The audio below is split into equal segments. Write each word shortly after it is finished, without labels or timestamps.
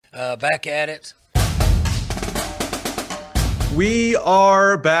Back at it. We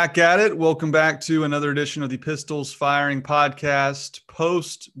are back at it. Welcome back to another edition of the Pistols Firing Podcast,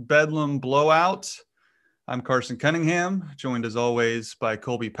 post-Bedlam Blowout. I'm Carson Cunningham, joined as always by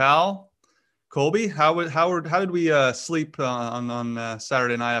Colby Powell. Colby, how did we sleep on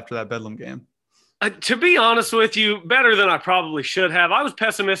Saturday night after that Bedlam game? To be honest with you, better than I probably should have. I was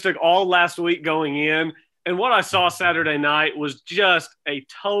pessimistic all last week going in, and what I saw Saturday night was just a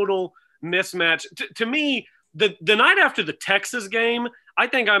total mismatch. To me, the night after the Texas game, I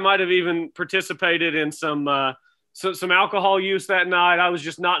think I might have even participated in some alcohol use that night. I was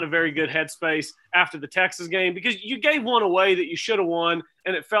just not in a very good headspace after the Texas game because you gave one away that you should have won,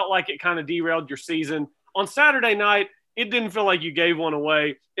 and it felt like it kind of derailed your season. On Saturday night, it didn't feel like you gave one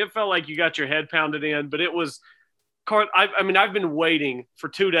away. It felt like you got your head pounded in, but it was – I've been waiting for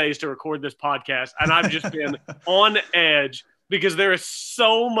 2 days to record this podcast, and I've just been on edge because there is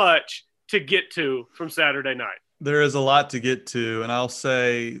so much to get to from Saturday night. There is a lot to get to, and I'll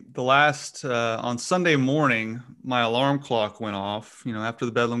say on Sunday morning, my alarm clock went off. You know, after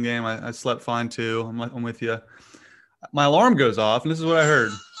the Bedlam game, I slept fine too. I'm with you. My alarm goes off, and this is what I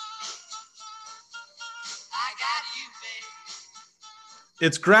heard.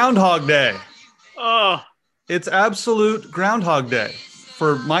 It's Groundhog Day. Oh. It's absolute Groundhog Day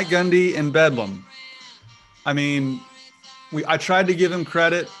for Mike Gundy and Bedlam. I mean, I tried to give him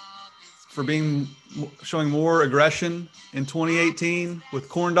credit for showing more aggression in 2018 with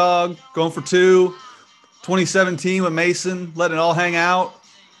Corn Dog, going for two, 2017 with Mason, letting it all hang out.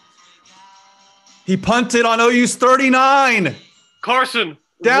 He punted on OU's 39. Carson.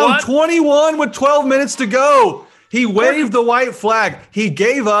 Down what? 21 with 12 minutes to go. He waved the white flag. He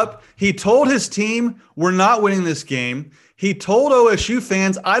gave up. He told his team, we're not winning this game. He told OSU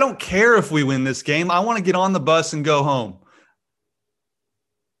fans, I don't care if we win this game. I want to get on the bus and go home.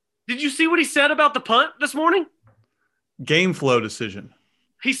 Did you see what he said about the punt this morning? Game flow decision.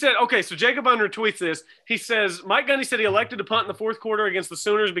 He said, okay, so Jacob Unruh tweets this. He says, Mike Gundy said he elected to punt in the fourth quarter against the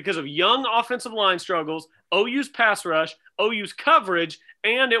Sooners because of young offensive line struggles, OU's pass rush, OU's coverage,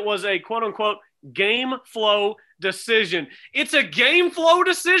 and it was a quote-unquote game flow decision. It's a game flow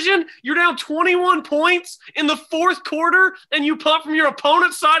decision? You're down 21 points in the fourth quarter and you punt from your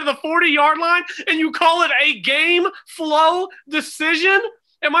opponent's side of the 40-yard line and you call it a game flow decision?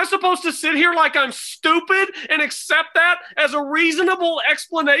 Am I supposed to sit here like I'm stupid and accept that as a reasonable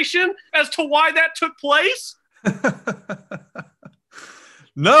explanation as to why that took place?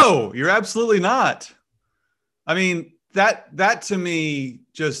 No, you're absolutely not. I mean, that to me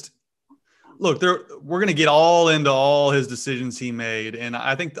just look, we're going to get all into all his decisions he made. And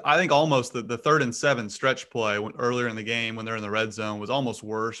I think almost the 3rd and 7 stretch play earlier in the game when they're in the red zone was almost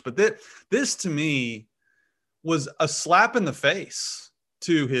worse. But this to me was a slap in the face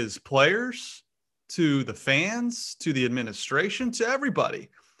to his players, to the fans, to the administration, to everybody.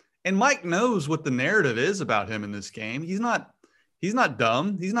 And Mike knows what the narrative is about him in this game. He's not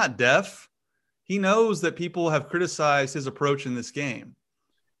dumb. He's not deaf. He knows that people have criticized his approach in this game.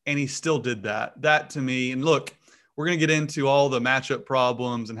 And he still did that. That to me, and look, we're going to get into all the matchup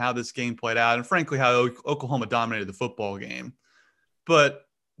problems and how this game played out, and frankly, how Oklahoma dominated the football game. But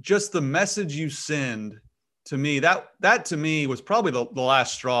just the message you send to me, that to me was probably the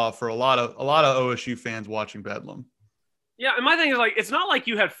last straw for a lot of OSU fans watching Bedlam. Yeah, and my thing is, like, it's not like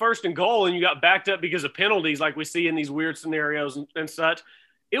you had 1st and goal and you got backed up because of penalties like we see in these weird scenarios and such.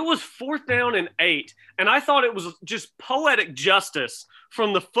 It was 4th down and 8, and I thought it was just poetic justice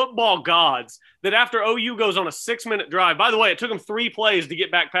from the football gods that after OU goes on a 6-minute drive – by the way, it took them 3 plays to get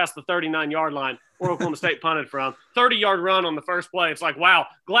back past the 39-yard line where Oklahoma State punted from. 30-yard run on the first play. It's like, wow,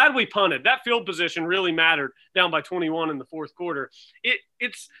 glad we punted. That field position really mattered down by 21 in the fourth quarter.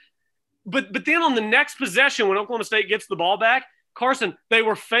 But then on the next possession when Oklahoma State gets the ball back, Carson, they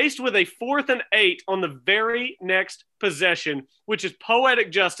were faced with a 4th and 8 on the very next possession, which is poetic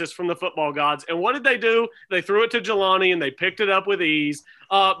justice from the football gods. And what did they do? They threw it to Jelani, and they picked it up with ease.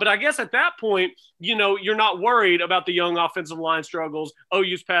 But I guess at that point, you know, you're not worried about the young offensive line struggles,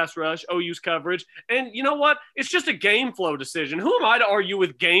 OU's pass rush, OU's coverage. And you know what? It's just a game flow decision. Who am I to argue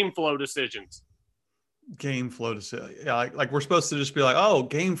with game flow decisions? Game flow decision. Yeah, like we're supposed to just be like, oh,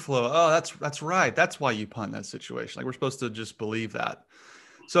 game flow. Oh, that's right. That's why you punt that situation. Like we're supposed to just believe that.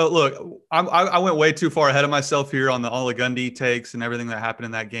 So look, I went way too far ahead of myself here on all the Gundy takes and everything that happened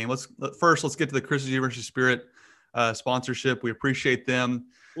in that game. Let's get to the Christian University Spirit sponsorship. We appreciate them.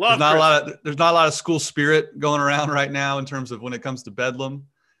 There's not a lot of school spirit going around right now in terms of when it comes to Bedlam.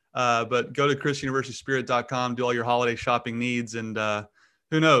 But go to ChristianUniversitySpirit.com, do all your holiday shopping needs, and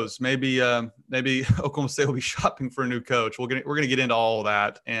Who knows? Maybe Oklahoma State will be shopping for a new coach. We're gonna get into all of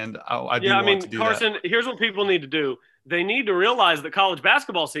that, and I do want to do Carson, that. here's what people need to do. They need to realize that college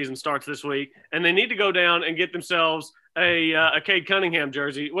basketball season starts this week, and they need to go down and get themselves a Cade Cunningham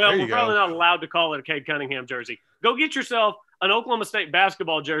jersey. Well, we're probably not allowed to call it a Cade Cunningham jersey. Go get yourself an Oklahoma State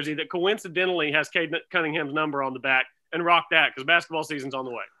basketball jersey that coincidentally has Cade Cunningham's number on the back and rock that because basketball season's on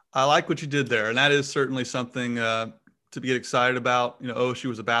the way. I like what you did there, and that is certainly something to get excited about. You know, OSU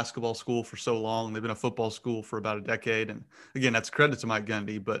was a basketball school for so long. They've been a football school for about a decade. And again, that's credit to Mike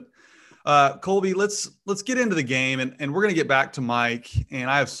Gundy. But Colby, let's get into the game, and we're going to get back to Mike. And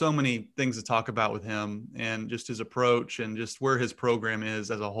I have so many things to talk about with him and just his approach and just where his program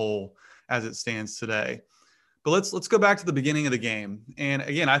is as a whole as it stands today. But let's go back to the beginning of the game. And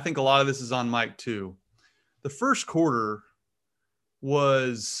again, I think a lot of this is on Mike too. The first quarter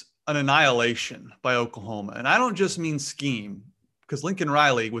was an annihilation by Oklahoma. And I don't just mean scheme, because Lincoln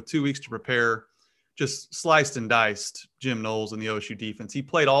Riley, with 2 weeks to prepare, just sliced and diced Jim Knowles and the OSU defense. He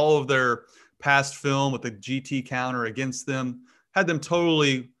played all of their past film with the GT counter against them, had them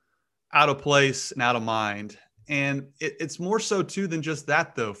totally out of place and out of mind. And it's more so too than just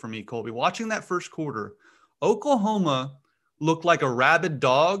that, though, for me, Colby. Watching that first quarter, Oklahoma looked like a rabid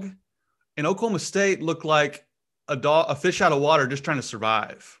dog, and Oklahoma State looked like a fish out of water just trying to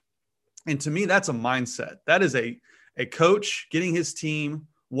survive. And to me, that's a mindset. That is a coach getting his team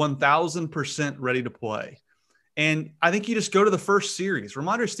 1,000% ready to play. And I think you just go to the first series.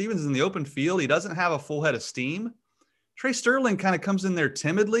 Ramondre Stevens is in the open field. He doesn't have a full head of steam. Trey Sterling kind of comes in there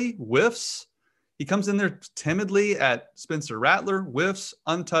timidly, whiffs. He comes in there timidly at Spencer Rattler, whiffs,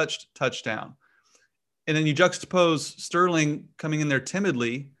 untouched, touchdown. And then you juxtapose Sterling coming in there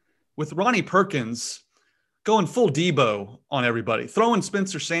timidly with Ronnie Perkins going full Debo on everybody, throwing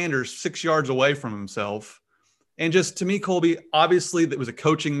Spencer Sanders 6 yards away from himself. And just to me, Colby, obviously that was a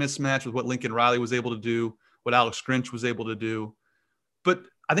coaching mismatch with what Lincoln Riley was able to do, what Alex Grinch was able to do. But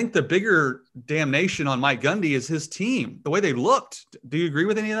I think the bigger damnation on Mike Gundy is his team, the way they looked. Do you agree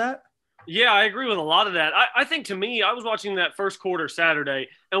with any of that? Yeah, I agree with a lot of that. I think to me, I was watching that first quarter Saturday,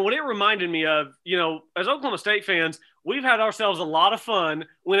 and what it reminded me of, you know, as Oklahoma State fans, we've had ourselves a lot of fun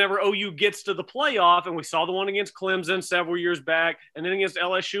whenever OU gets to the playoff, and we saw the one against Clemson several years back and then against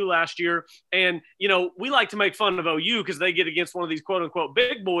LSU last year. And, you know, we like to make fun of OU because they get against one of these quote-unquote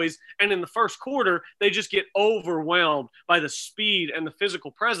big boys, and in the first quarter, they just get overwhelmed by the speed and the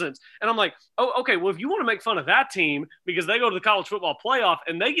physical presence. And I'm like, oh, okay, well, if you want to make fun of that team because they go to the college football playoff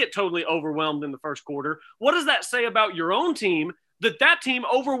and they get totally overwhelmed in the first quarter, what does that say about your own team that team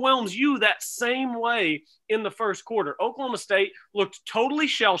overwhelms you that same way in the first quarter? Oklahoma State looked totally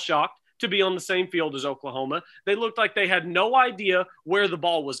shell-shocked to be on the same field as Oklahoma. They looked like they had no idea where the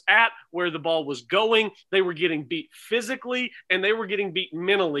ball was at, where the ball was going. They were getting beat physically, and they were getting beat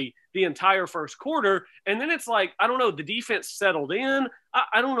mentally the entire first quarter. And then it's like, I don't know, the defense settled in.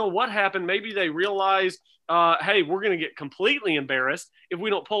 I don't know what happened. Maybe they realized, hey, we're going to get completely embarrassed if we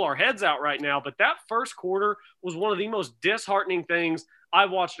don't pull our heads out right now. But that first quarter was one of the most disheartening things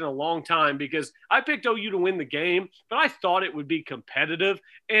I've watched in a long time, because I picked OU to win the game, but I thought it would be competitive.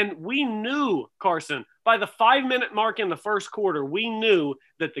 And we knew, Carson, by the 5-minute mark in the first quarter, we knew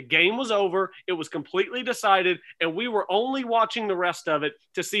that the game was over. It was completely decided, and we were only watching the rest of it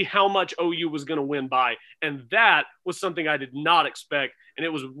to see how much OU was going to win by. And that was something I did not expect, and it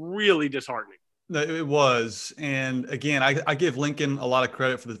was really disheartening. It was. And again, I give Lincoln a lot of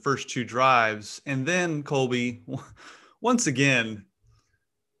credit for the first two drives. And then, Colby, once again,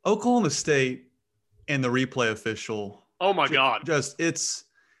 Oklahoma State and the replay official. Oh, my God. Just it's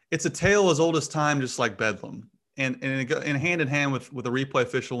a tale as old as time, just like Bedlam. And hand in hand with the replay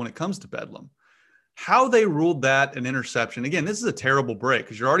official when it comes to Bedlam. How they ruled that an interception. Again, this is a terrible break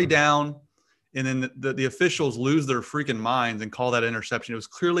because you're already down. And then the officials lose their freaking minds and call that interception. It was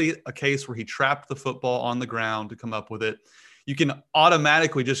clearly a case where he trapped the football on the ground to come up with it. You can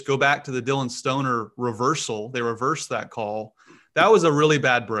automatically just go back to the Dylan Stoner reversal. They reversed that call. That was a really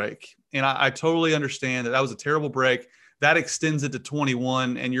bad break. And I totally understand that was a terrible break. That extends it to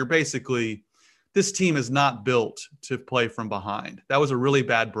 21. And you're basically, this team is not built to play from behind. That was a really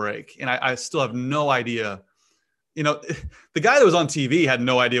bad break. And I still have no idea. You know, the guy that was on TV had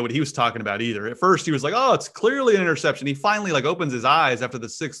no idea what he was talking about either. At first, he was like, oh, it's clearly an interception. He finally opens his eyes after the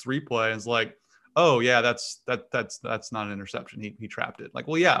sixth replay and is like, oh, yeah, that's not an interception. He trapped it. Like,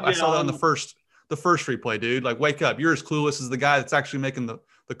 well, yeah, I saw that on the first replay, dude. Like, wake up. You're as clueless as the guy that's actually making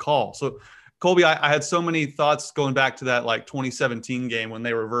the call. So, Colby, I had so many thoughts going back to that 2017 game when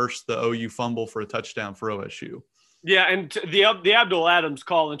they reversed the OU fumble for a touchdown for OSU. Yeah, and the Abdul Adams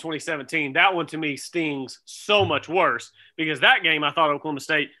call in 2017, that one to me stings so much worse because that game I thought Oklahoma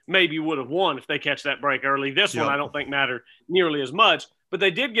State maybe would have won if they catch that break early. This one I don't think mattered nearly as much, but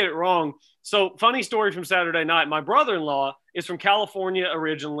they did get it wrong. So funny story from Saturday night. My brother-in-law is from California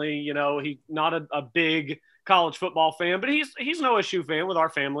originally. You know, he's not a big college football fan, but he's an OSU fan with our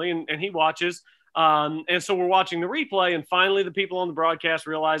family, and he watches. And so we're watching the replay, and finally the people on the broadcast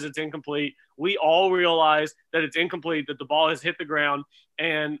realize it's incomplete. We all realize that it's incomplete, that the ball has hit the ground.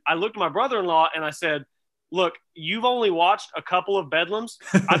 And I looked at my brother-in-law and I said, look, you've only watched a couple of Bedlams.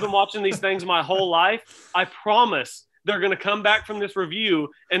 I've been watching these things my whole life. I promise they're going to come back from this review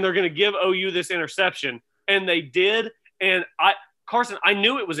and they're going to give OU this interception. And they did. And Carson, I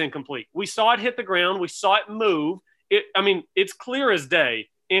knew it was incomplete. We saw it hit the ground. We saw it move. It's clear as day,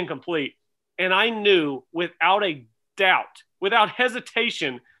 incomplete. And I knew without a doubt, without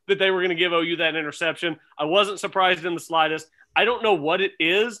hesitation, that they were going to give OU that interception. I wasn't surprised in the slightest. I don't know what it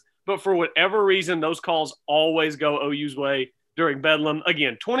is, but for whatever reason, those calls always go OU's way during Bedlam.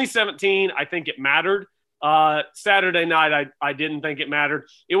 Again, 2017, I think it mattered. Saturday night, I didn't think it mattered.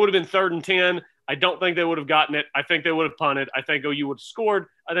 It would have been 3rd and 10. I don't think they would have gotten it. I think they would have punted. I think OU would have scored.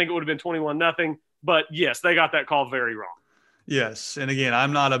 I think it would have been 21-0. But, yes, they got that call very wrong. Yes, and again,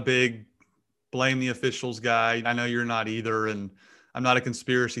 I'm not a big blame the officials guy. I know you're not either, and I'm not a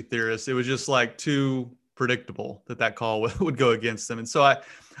conspiracy theorist. It was just like too predictable that call would go against them. And so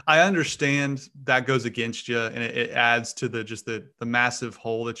I understand that goes against you, and it adds to the massive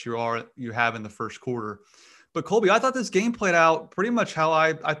hole that you have in the first quarter. But Colby, I thought this game played out pretty much how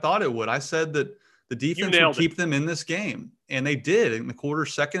I thought it would. I said that the defense would keep them in this game, and they did. In the quarter,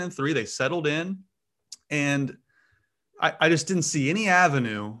 2nd and 3, they settled in, and I just didn't see any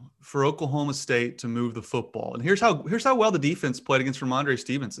avenue for Oklahoma State to move the football. And here's how well the defense played against Ramondre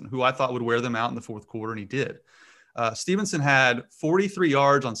Stevenson, who I thought would wear them out in the 4th quarter, and he did. Stevenson had 43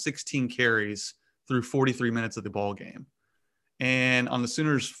 yards on 16 carries through 43 minutes of the ball game. And on the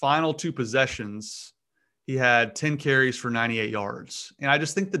Sooners' final 2 possessions, he had 10 carries for 98 yards. And I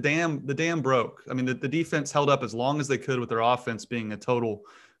just think the dam broke. I mean, the defense held up as long as they could with their offense being a total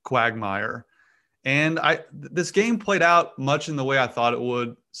quagmire. And this game played out much in the way I thought it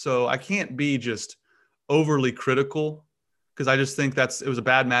would. So I can't be just overly critical because I just think it was a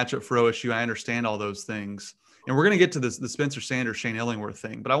bad matchup for OSU. I understand all those things. And we're going to get to the Spencer Sanders, Shane Illingworth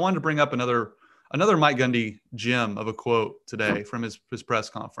thing. But I wanted to bring up another Mike Gundy gem of a quote today from his press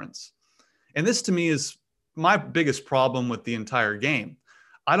conference. And this to me is my biggest problem with the entire game.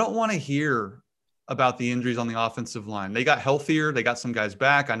 I don't want to hear about the injuries on the offensive line. They got healthier. They got some guys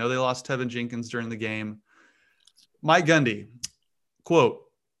back. I know they lost Tevin Jenkins during the game. Mike Gundy, quote,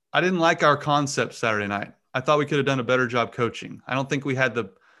 I didn't like our concept Saturday night. I thought we could have done a better job coaching. I don't think we had the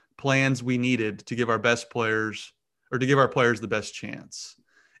plans we needed to give our best players or to give our players the best chance.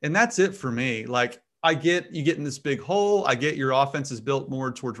 And that's it for me. Like, I get you get in this big hole. I get your offense is built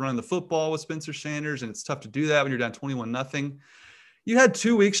more towards running the football with Spencer Sanders, and it's tough to do that when you're down 21-0. You had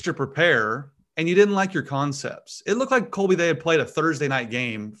 2 weeks to prepare, and you didn't like your concepts. It looked like, Colby, they had played a Thursday night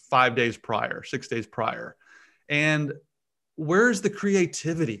game 6 days prior. And where's the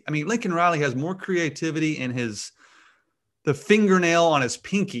creativity? I mean, Lincoln Riley has more creativity in the fingernail on his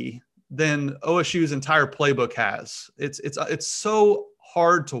pinky than OSU's entire playbook has. It's so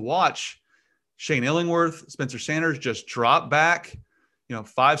hard to watch Shane Illingworth, Spencer Sanders just drop back,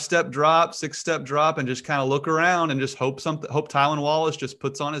 5-step drop, 6-step drop, and just kind of look around and just hope Tylan Wallace just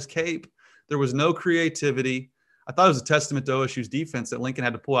puts on his cape. There was no creativity. I thought it was a testament to OSU's defense that Lincoln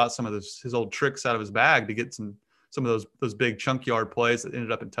had to pull out some of his old tricks out of his bag to get some of those big chunk yard plays that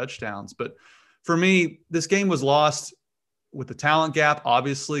ended up in touchdowns. But for me, this game was lost with the talent gap,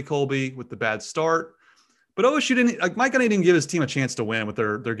 obviously, Colby, with the bad start. But OSU Mike Gundy didn't give his team a chance to win with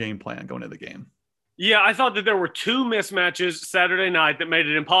their game plan going into the game. Yeah, I thought that there were 2 mismatches Saturday night that made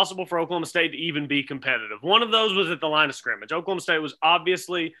it impossible for Oklahoma State to even be competitive. One of those was at the line of scrimmage. Oklahoma State was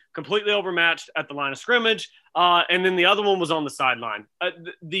obviously completely overmatched at the line of scrimmage, and then the other one was on the sideline.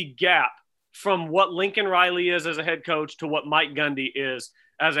 The gap from what Lincoln Riley is as a head coach to what Mike Gundy is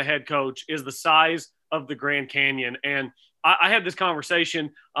as a head coach is the size of the Grand Canyon. And I had this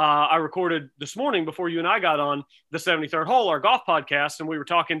conversation I recorded this morning before you and I got on the 73rd Hole, our golf podcast, and we were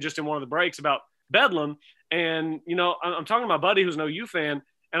talking just in one of the breaks about Bedlam. And, I'm talking to my buddy who's an OU fan,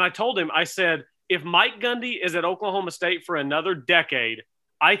 and I told him, I said, if Mike Gundy is at Oklahoma State for another decade,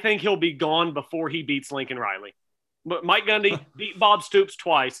 I think he'll be gone before he beats Lincoln Riley. But Mike Gundy beat Bob Stoops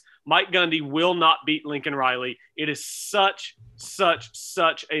twice. Mike Gundy will not beat Lincoln Riley. It is such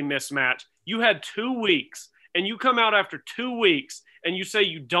a mismatch. You had 2 weeks, and you come out after 2 weeks, and you say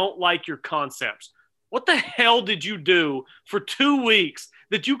you don't like your concepts. What the hell did you do for 2 weeks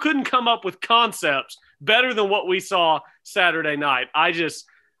that you couldn't come up with concepts better than what we saw Saturday night?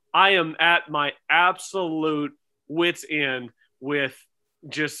 I am at my absolute wit's end with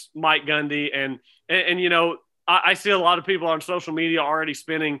just Mike Gundy. And you know, I see a lot of people on social media already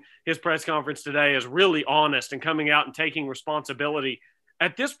spinning his press conference today as really honest and coming out and taking responsibility.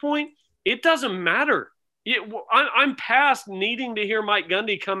 At this point, it doesn't matter. I'm past needing to hear Mike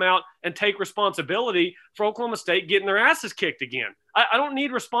Gundy come out and take responsibility for Oklahoma State getting their asses kicked again. I don't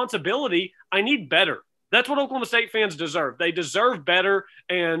need responsibility. I need better. That's what Oklahoma State fans deserve. They deserve better,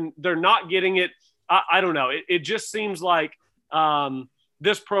 and they're not getting it. I don't know. It just seems like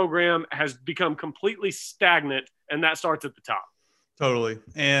this program has become completely stagnant, and that starts at the top. Totally.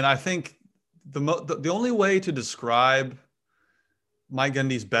 And I think the only way to describe Mike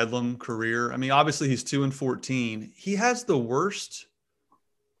Gundy's Bedlam career, I mean, obviously he's 2-14. He has the worst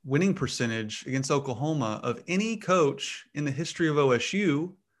winning percentage against Oklahoma of any coach in the history of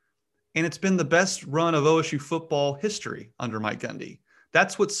OSU. And it's been the best run of OSU football history under Mike Gundy.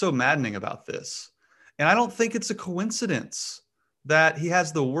 That's what's so maddening about this. And I don't think it's a coincidence that he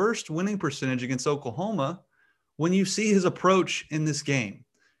has the worst winning percentage against Oklahoma when you see his approach in this game.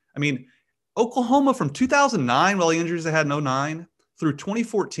 I mean, Oklahoma from 2009, all the injuries they had in 2009, through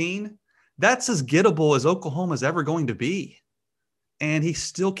 2014, that's as gettable as Oklahoma's ever going to be. And he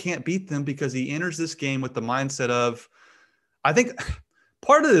still can't beat them because he enters this game with the mindset of, I think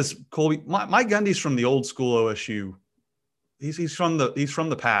part of this, Colby, Mike Gundy's from the old school OSU. He's from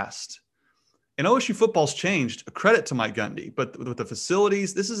the past. And OSU football's changed, a credit to Mike Gundy, but with the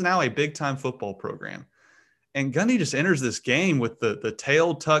facilities, this is now a big-time football program. And Gundy just enters this game with the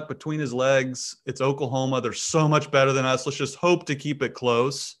tail tucked between his legs. It's Oklahoma. They're so much better than us. Let's just hope to keep it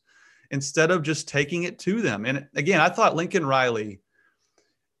close instead of just taking it to them. And again, I thought Lincoln Riley,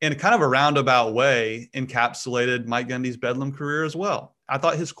 in kind of a roundabout way, encapsulated Mike Gundy's Bedlam career as well. I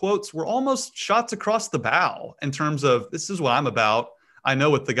thought his quotes were almost shots across the bow in terms of, this is what I'm about. I know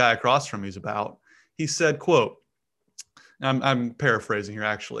what the guy across from me is about. He said, quote, I'm paraphrasing here,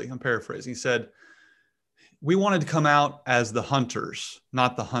 actually. I'm paraphrasing. He said, "We wanted to come out as the hunters,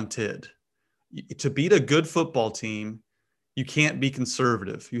 not the hunted. To beat a good football team, you can't be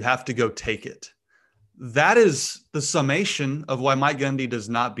conservative. You have to go take it." That is the summation of why Mike Gundy does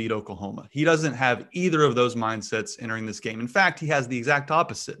not beat Oklahoma. He doesn't have either of those mindsets entering this game. In fact, he has the exact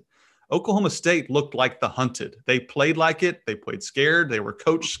opposite. Oklahoma State looked like the hunted. They played like it. They played scared. They were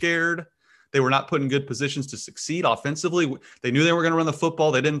coach scared. They were not put in good positions to succeed offensively. They knew they were going to run the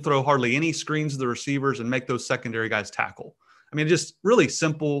football. They didn't throw hardly any screens to the receivers and make those secondary guys tackle. I mean, just really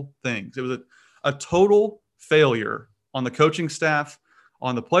simple things. It was a total failure on the coaching staff,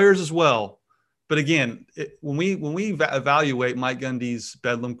 on the players as well. But again, when we evaluate Mike Gundy's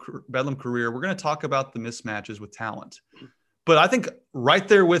Bedlam career, we're going to talk about the mismatches with talent. But I think right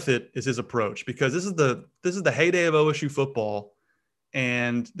there with it is his approach, because this is the heyday of OSU football,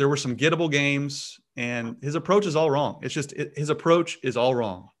 and there were some gettable games, and his approach is all wrong. It's just his approach is all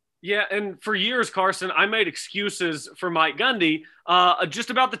wrong. Yeah, and for years, Carson, I made excuses for Mike Gundy just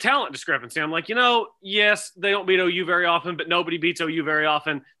about the talent discrepancy. I'm like, yes, they don't beat OU very often, but nobody beats OU very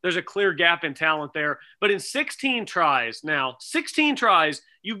often. There's a clear gap in talent there. But in 16 tries,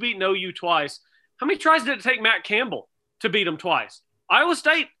 you've beaten OU twice. How many tries did it take Matt Campbell to beat him twice? Iowa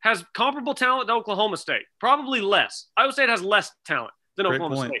State has comparable talent to Oklahoma State, probably less. Iowa State has less talent than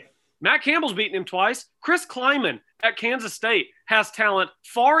Oklahoma State. Matt Campbell's beaten him twice. Chris Kleiman at Kansas State has talent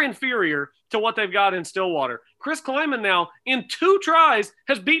far inferior to what they've got in Stillwater. Chris Kleiman now, in 2 tries,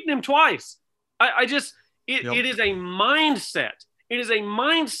 has beaten him twice. It is a mindset. It is a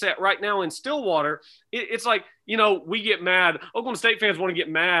mindset right now in Stillwater. It's like, we get mad. Oklahoma State fans want to get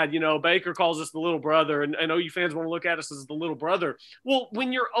mad. Baker calls us the little brother, and OU fans want to look at us as the little brother. Well,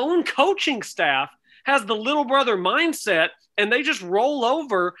 when your own coaching staff has the little brother mindset and they just roll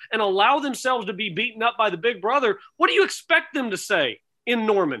over and allow themselves to be beaten up by the big brother, what do you expect them to say in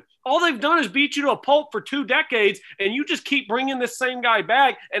Norman? All they've done is beat you to a pulp for 2 decades, and you just keep bringing this same guy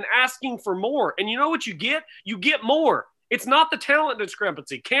back and asking for more. And you know what you get? You get more. It's not the talent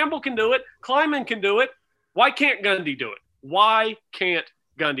discrepancy. Campbell can do it. Kleiman can do it. Why can't Gundy do it? Why can't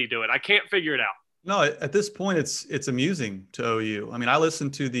Gundy do it? I can't figure it out. No, at this point, it's amusing to OU. I mean, I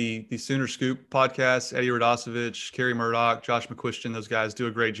listened to the Sooner Scoop podcast, Eddie Radosevich, Kerry Murdoch, Josh McQuistion. Those guys do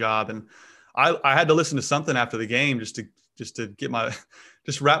a great job. And I had to listen to something after the game just to get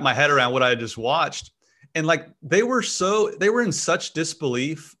wrap my head around what I had just watched. And they were in such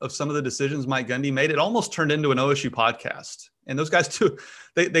disbelief of some of the decisions Mike Gundy made, it almost turned into an OSU podcast. And those guys too,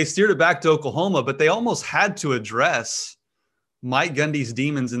 they steered it back to Oklahoma, but they almost had to address Mike Gundy's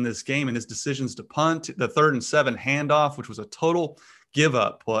demons in this game and his decisions to punt, the 3rd and 7 handoff, which was a total give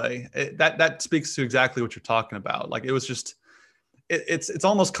up play. That speaks to exactly what you're talking about. Like, it was just, it's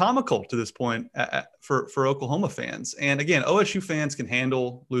almost comical to this point for Oklahoma fans. And again, OSU fans can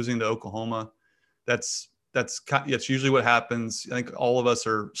handle losing to Oklahoma. That's usually what happens. I think all of us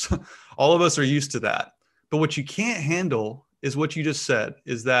are used to that. But what you can't handle is what you just said,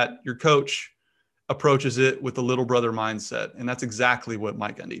 is that your coach approaches it with the little brother mindset. And that's exactly what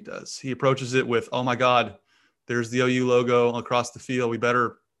Mike Gundy does. He approaches it with, oh my God, there's the OU logo across the field. We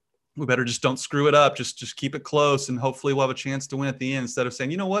better just don't screw it up. Just keep it close, and hopefully we'll have a chance to win at the end, instead of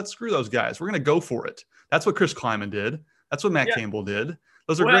saying, you know what, screw those guys. We're going to go for it. That's what Chris Kleiman did. That's what Matt Campbell did.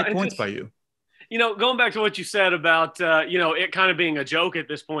 Those are great points by you. Going back to what you said about, it kind of being a joke at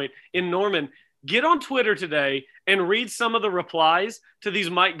this point in Norman, get on Twitter today and read some of the replies to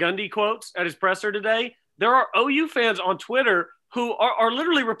these Mike Gundy quotes at his presser today. There are OU fans on Twitter who are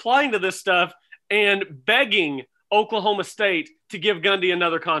literally replying to this stuff and begging Oklahoma State to give Gundy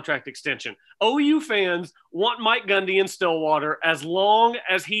another contract extension. OU fans want Mike Gundy in Stillwater as long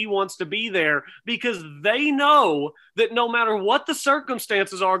as he wants to be there, because they know that no matter what the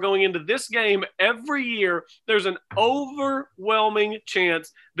circumstances are going into this game every year, there's an overwhelming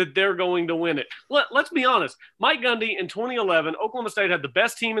chance that they're going to win it. Let's be honest. Mike Gundy in 2011, Oklahoma State had the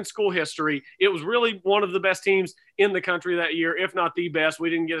best team in school history. It was really one of the best teams in the country that year, if not the best. We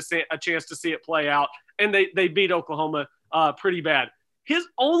didn't get a chance to see it play out, and they beat Oklahoma pretty bad. His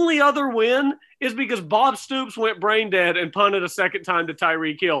only other win is because Bob Stoops went brain dead and punted a second time to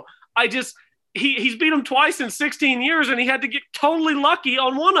Tyreek Hill. He's beat him twice in 16 years, and he had to get totally lucky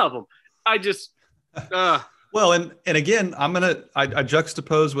on one of them. Well, and again, I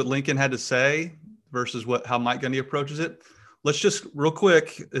juxtapose what Lincoln had to say versus how Mike Gundy approaches it. Let's just real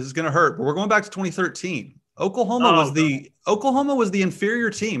quick. This is going to hurt, but we're going back to 2013. Oklahoma was the inferior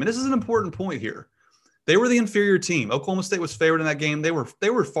team, and this is an important point here. They were the inferior team. Oklahoma State was favored in that game. They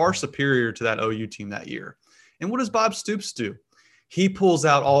were far superior to that OU team that year. And what does Bob Stoops do? He pulls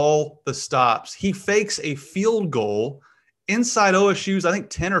out all the stops. He fakes a field goal inside OSU's, I think,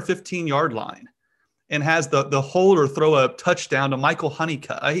 10 or 15-yard line, and has the holder throw a touchdown to Michael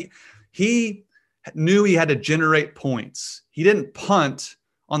Honeycutt. He knew he had to generate points. He didn't punt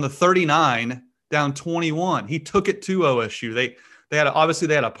on the 39 down 21. He took it to OSU. They had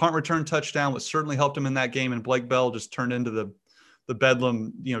a punt return touchdown, which certainly helped him in that game, and Blake Bell just turned into the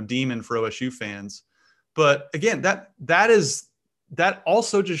Bedlam, demon for OSU fans. But again, that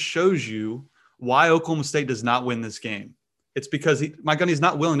also just shows you why Oklahoma State does not win this game. It's because Mike Gundy's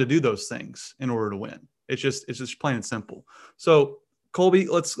not willing to do those things in order to win. It's just plain and simple. So Colby,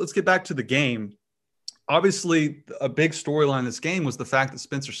 let's get back to the game. Obviously, a big storyline in this game was the fact that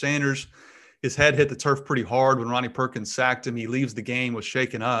Spencer Sanders, his head hit the turf pretty hard when Ronnie Perkins sacked him. He leaves the game, was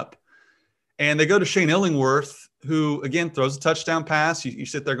shaken up. And they go to Shane Illingworth, who, again, throws a touchdown pass. You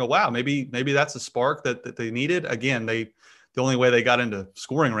sit there and go, wow, maybe that's a spark that they needed. Again, the only way they got into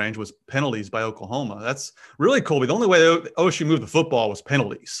scoring range was penalties by Oklahoma. That's really cool. But the only way OSU moved the football was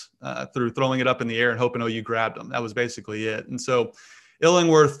penalties, through throwing it up in the air and hoping OU grabbed them. That was basically it. And so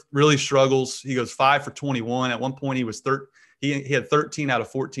Illingworth really struggles. He goes 5 for 21. At one point, he had 13 out of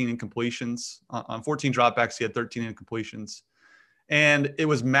 14 incompletions. On 14 dropbacks, he had 13 incompletions. And it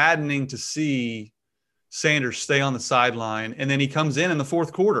was maddening to see Sanders stay on the sideline. And then he comes in the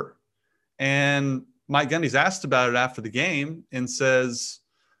fourth quarter. And Mike Gundy's asked about it after the game and says,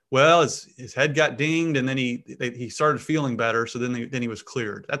 well, his head got dinged, and then he started feeling better. So then he was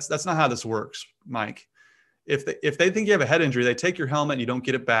cleared. That's not how this works, Mike. If they think you have a head injury, they take your helmet and you don't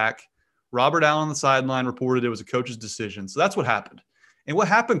get it back. Robert Allen on the sideline reported it was a coach's decision. So that's what happened. And what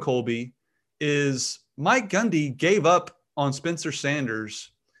happened, Colby, is Mike Gundy gave up on Spencer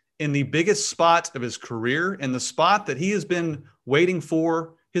Sanders in the biggest spot of his career, and the spot that he has been waiting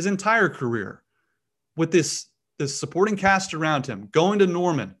for his entire career, with this supporting cast around him, going to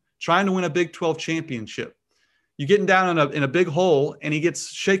Norman, trying to win a Big 12 championship. You're getting down in a big hole, and he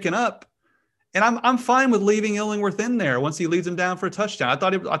gets shaken up. And I'm fine with leaving Illingworth in there once he leads him down for a touchdown. I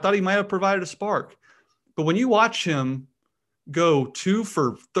thought he might have provided a spark. But when you watch him go 2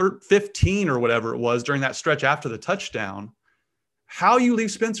 for 15 or whatever it was during that stretch after the touchdown, how you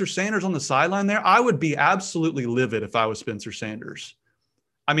leave Spencer Sanders on the sideline there, I would be absolutely livid if I was Spencer Sanders.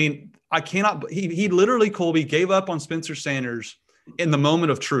 I mean, I cannot – he literally, Colby, gave up on Spencer Sanders in the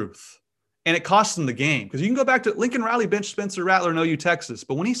moment of truth. And it cost him the game, because you can go back to Lincoln Riley benched Spencer Rattler in OU Texas.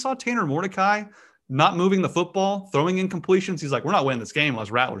 But when he saw Tanner Mordecai not moving the football, throwing incompletions, he's like, we're not winning this game unless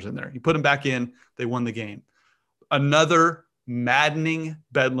Rattler's in there. He put him back in. They won the game. Another maddening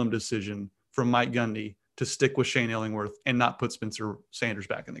Bedlam decision from Mike Gundy to stick with Shane Illingworth and not put Spencer Sanders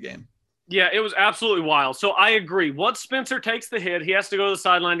back in the game. Yeah, it was absolutely wild. So I agree. Once Spencer takes the hit, he has to go to the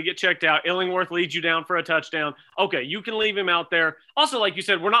sideline to get checked out. Illingworth leads you down for a touchdown. Okay, you can leave him out there. Also, like you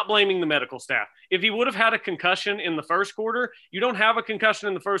said, we're not blaming the medical staff. If he would have had a concussion in the first quarter, you don't have a concussion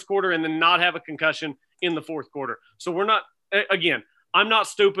in the first quarter and then not have a concussion in the fourth quarter. So we're not, again, I'm not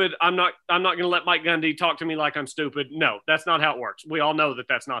stupid. I'm not going to let Mike Gundy talk to me like I'm stupid. No, that's not how it works. We all know that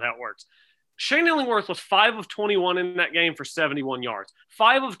that's not how it works. Shane Illingworth was 5 of 21 in that game for 71 yards.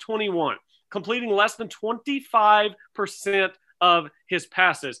 5 of 21, completing less than 25% of his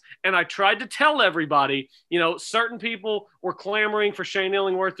passes. And I tried to tell everybody, certain people were clamoring for Shane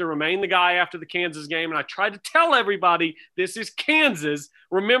Illingworth to remain the guy after the Kansas game. And I tried to tell everybody this is Kansas.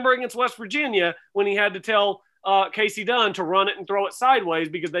 Remember against West Virginia when he had to tell Casey Dunn to run it and throw it sideways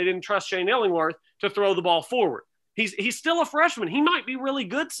because they didn't trust Shane Illingworth to throw the ball forward. He's still a freshman. He might be really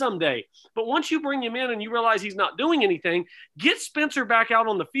good someday. But once you bring him in and you realize he's not doing anything, get Spencer back out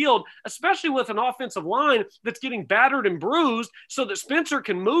on the field, especially with an offensive line that's getting battered and bruised so that Spencer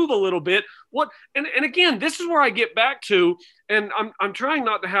can move a little bit. And again, this is where I get back to, and I'm trying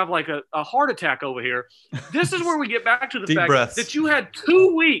not to have like a heart attack over here. This is where we get back to the fact breaths. that you had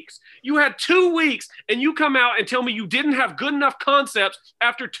 2 weeks. You had 2 weeks, and you come out and tell me you didn't have good enough concepts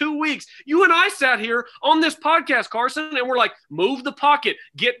after 2 weeks. You and I sat here on this podcast, Carson, and we're like, move the pocket,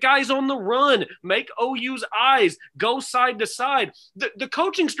 get guys on the run, make OU's eyes go side to side. The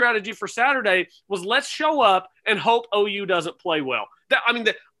coaching strategy for Saturday was let's show up and hope OU doesn't play well.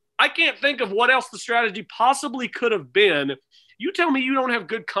 I can't think of what else the strategy possibly could have been. You tell me you don't have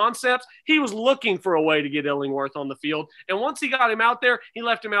good concepts. He was looking for a way to get Illingworth on the field. And once he got him out there, he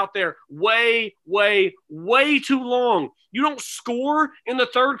left him out there way, way, way too long. You don't score in the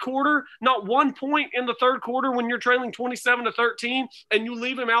third quarter, not 1 point in the third quarter when you're trailing 27-13, and you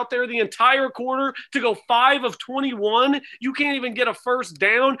leave him out there the entire quarter to go 5 of 21. You can't even get a first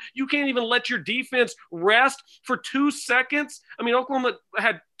down. You can't even let your defense rest for 2 seconds. Oklahoma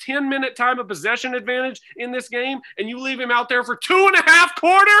had 10-minute time of possession advantage in this game, and you leave him out there for 2.5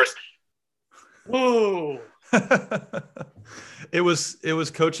 quarters? Whoa. It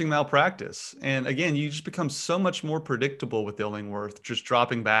was coaching malpractice. And again, you just become so much more predictable with Illingworth, just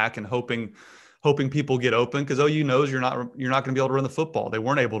dropping back and hoping people get open because OU knows you're not going to be able to run the football. They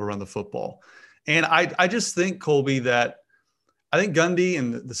weren't able to run the football. And I just think, Colby, that I think Gundy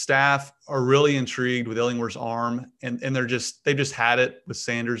and the staff are really intrigued with Illingworth's arm, and they've just had it with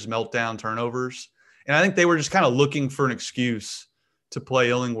Sanders' meltdown turnovers. And I think they were just kind of looking for an excuse to play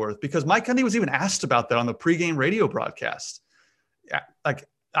Illingworth because Mike Gundy was even asked about that on the pregame radio broadcast. Like,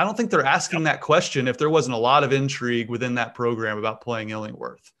 I don't think they're asking that question if there wasn't a lot of intrigue within that program about playing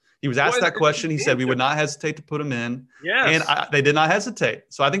Illingworth. He was asked that question. He said we would not hesitate to put him in. Yes. And they did not hesitate.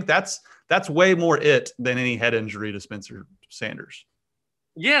 So I think that's way more it than any head injury to Spencer Sanders.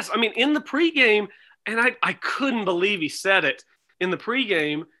 Yes. In the pregame, and I couldn't believe he said it in the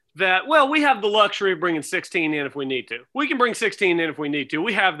pregame that, well, we have the luxury of bringing 16 in if we need to. We can bring 16 in if we need to.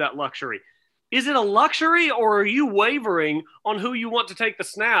 We have that luxury. Is it a luxury or are you wavering on who you want to take the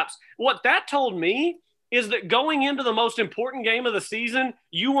snaps? What that told me is that going into the most important game of the season,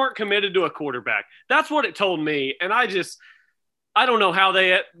 you weren't committed to a quarterback. That's what it told me. And I don't know how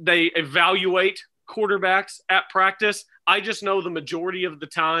they evaluate quarterbacks at practice. I just know the majority of the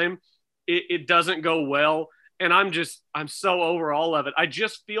time it doesn't go well. And I'm so over all of it. I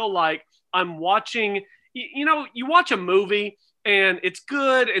just feel like I'm watching, you watch a movie and it's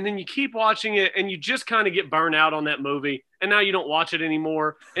good, and then you keep watching it, and you just kind of get burned out on that movie, and now you don't watch it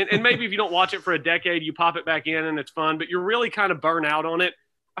anymore. And maybe if you don't watch it for a decade, you pop it back in, and it's fun, but you're really kind of burnt out on it.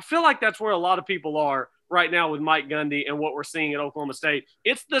 I feel like that's where a lot of people are right now with Mike Gundy and what we're seeing at Oklahoma State.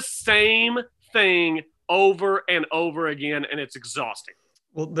 It's the same thing over and over again, and it's exhausting.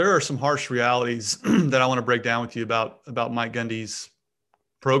 Well, there are some harsh realities that I want to break down with you about Mike Gundy's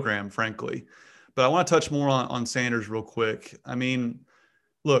program, frankly. But I want to touch more on Sanders real quick.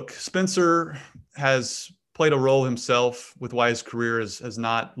 Look, Spencer has played a role himself with why his career has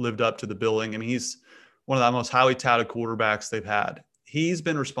not lived up to the billing. He's one of the most highly touted quarterbacks they've had. He's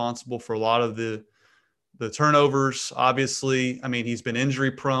been responsible for a lot of the turnovers, obviously. He's been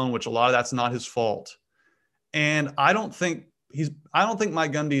injury prone, which a lot of that's not his fault. And I don't think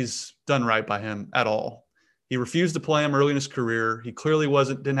Mike Gundy's done right by him at all. He refused to play him early in his career. He clearly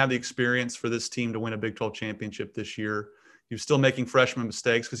didn't have the experience for this team to win a Big 12 championship this year. He was still making freshman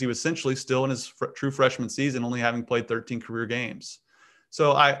mistakes because he was essentially still in his true freshman season, only having played 13 career games.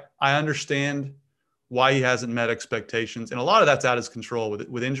 So I understand why he hasn't met expectations. And a lot of that's out of his control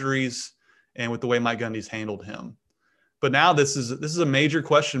with injuries and with the way Mike Gundy's handled him. But now this is a major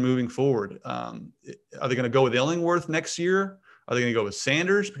question moving forward. Are they going to go with Illingworth next year? Are they going to go with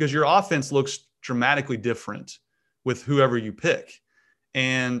Sanders? Because your offense looks dramatically different with whoever you pick.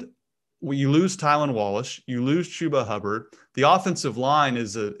 And you lose Tylan Wallace, you lose Chuba Hubbard. The offensive line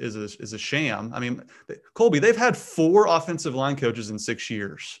is a sham. I mean, Colby, they've had 4 offensive line coaches in 6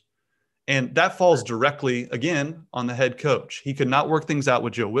 years. And that falls directly, again, on the head coach. He could not work things out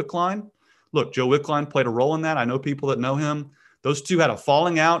with Joe Wickline. Look, Joe Wickline played a role in that. I know people that know him. Those two had a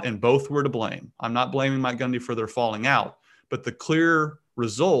falling out, and both were to blame. I'm not blaming Mike Gundy for their falling out. But the clear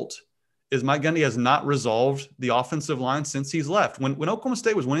result is Mike Gundy has not resolved the offensive line since he's left. When Oklahoma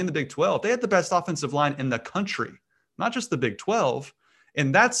State was winning the Big 12, they had the best offensive line in the country, not just the Big 12.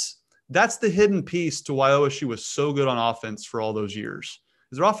 And that's the hidden piece to why OSU was so good on offense for all those years.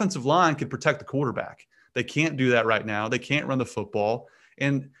 Is their offensive line could protect the quarterback. They can't do that right now. They can't run the football.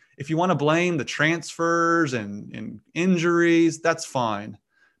 And if you want to blame the transfers and injuries, that's fine.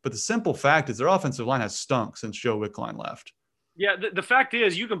 But the simple fact is their offensive line has stunk since Joe Wickline left. Yeah, the fact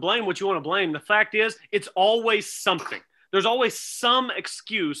is, you can blame what you want to blame. The fact is, it's always something. There's always some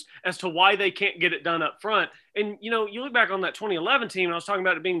excuse as to why they can't get it done up front. And, you look back on that 2011 team, and I was talking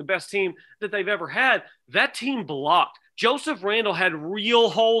about it being the best team that they've ever had. That team blocked. Joseph Randall had real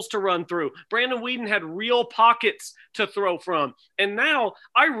holes to run through. Brandon Weeden had real pockets to throw from. And now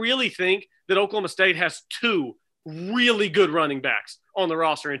I really think that Oklahoma State has 2 really good running backs on the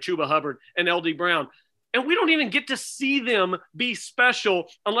roster in Chuba Hubbard and LD Brown. And we don't even get to see them be special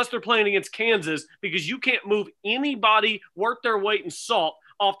unless they're playing against Kansas, because you can't move anybody worth their weight in salt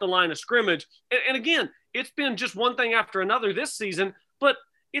off the line of scrimmage. And again, it's been just one thing after another this season, but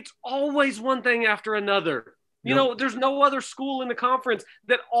it's always one thing after another. Yep. There's no other school in the conference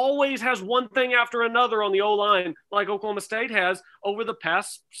that always has one thing after another on the O-line like Oklahoma State has over the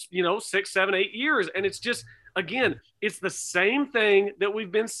past, 6, 7, 8 years. And it's just, again, it's the same thing that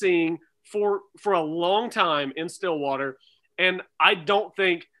we've been seeing for a long time in Stillwater. And I don't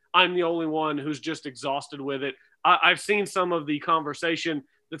think I'm the only one who's just exhausted with it. I've seen some of the conversation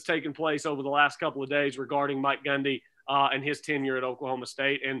that's taken place over the last couple of days regarding Mike Gundy and his tenure at Oklahoma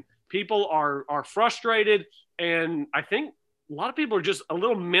State. And people are frustrated. And I think a lot of people are just a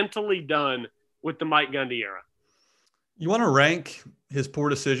little mentally done with the Mike Gundy era. You want to rank his poor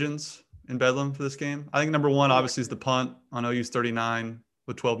decisions in Bedlam for this game? I think number 1, obviously, is the punt on OU's 39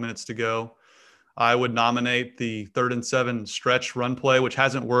 with 12 minutes to go. I would nominate the 3rd and 7 stretch run play, which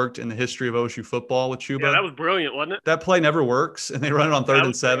hasn't worked in the history of OSU football with Chuba. Yeah, that was brilliant, wasn't it? That play never works, and they run it on 3rd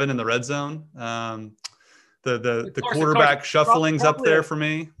and 7 in the red zone. The quarterback shuffling's up there for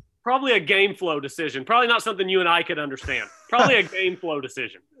me. Probably a game flow decision. Probably not something you and I could understand. Probably a game flow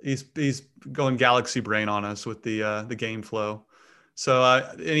decision. He's going galaxy brain on us with the game flow. So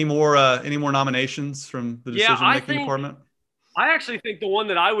any more nominations from the decision-making department? I actually think the one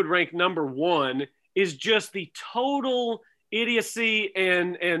that I would rank number 1 is just the total idiocy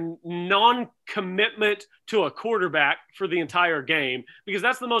and non-commitment to a quarterback for the entire game, because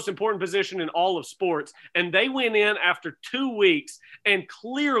that's the most important position in all of sports. And they went in after 2 weeks and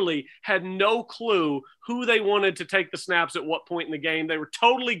clearly had no clue who they wanted to take the snaps at what point in the game. They were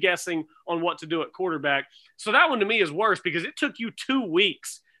totally guessing on what to do at quarterback. So that one to me is worse, because it took you 2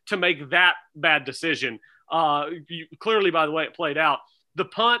 weeks to make that bad decision. Clearly, by the way it played out. The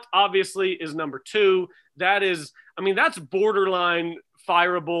punt, obviously, is number 2. That's borderline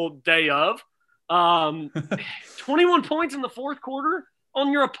fireable day of. 21 points in the fourth quarter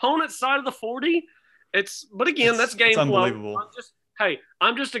on your opponent's side of the 40. But again, that's game flow. Unbelievable.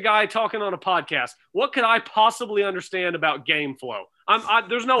 I'm just a guy talking on a podcast. What could I possibly understand about game flow?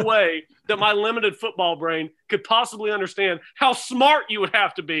 There's no way that my limited football brain could possibly understand how smart you would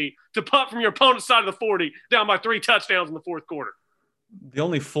have to be to punt from your opponent's side of the 40 down by 3 touchdowns in the fourth quarter. The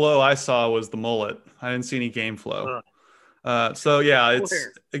only flow I saw was the mullet. I didn't see any game flow.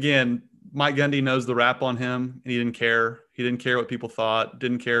 Again, Mike Gundy knows the rap on him, and he didn't care. He didn't care what people thought,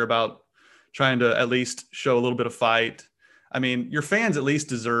 didn't care about trying to at least show a little bit of fight. I mean, your fans at least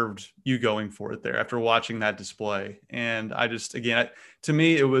deserved you going for it there after watching that display. And to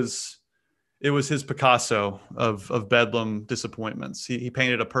me, it was his Picasso of Bedlam disappointments. He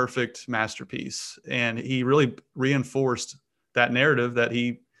painted a perfect masterpiece, and he really reinforced that narrative that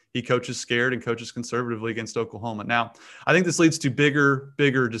he coaches scared and coaches conservatively against Oklahoma. Now, I think this leads to bigger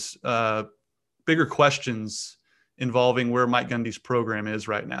questions involving where Mike Gundy's program is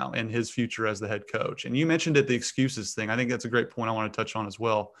right now and his future as the head coach. And you mentioned the excuses thing. I think that's a great point I want to touch on as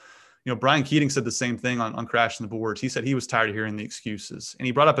well. Brian Keating said the same thing on Crashing the Boards. He said he was tired of hearing the excuses, and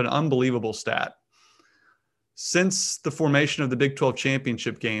he brought up an unbelievable stat. since the formation of the Big 12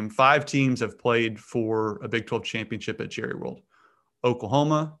 championship game, 5 teams have played for a Big 12 championship at Jerry World.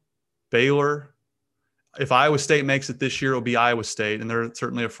 Oklahoma, Baylor. If Iowa State makes it this year, it'll be Iowa State, and they're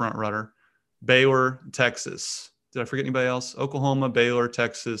certainly a front runner. Baylor, Texas. Did I forget anybody else? Oklahoma, Baylor,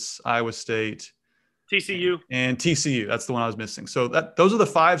 Texas, Iowa State. TCU. And TCU. That's the one I was missing. So those are the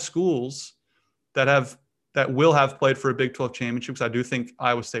 5 schools that will have played for a Big 12 championship, because I do think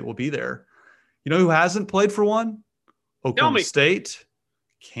Iowa State will be there. You know who hasn't played for one? Oklahoma State,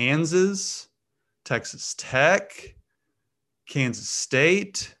 Kansas, Texas Tech, Kansas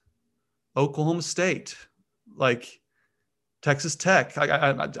State, Oklahoma State, like Texas Tech.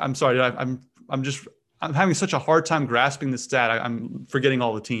 I'm sorry. I'm having such a hard time grasping the stat. I'm forgetting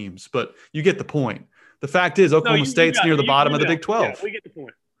all the teams, but you get the point. The fact is Oklahoma State's near the bottom of the Big 12. Yeah, we get the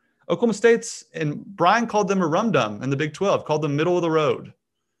point. Oklahoma State's, and Brian called them a rum-dum in the Big 12, called them middle of the road,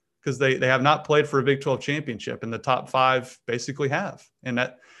 because they have not played for a Big 12 championship, and the top 5 basically have.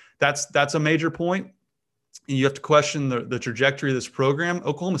 And that's a major point. And you have to question the trajectory of this program.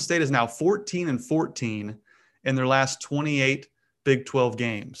 Oklahoma State is now 14-14 in their last 28 Big 12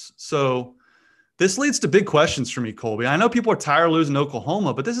 games. So this leads to big questions for me, Colby. I know people are tired of losing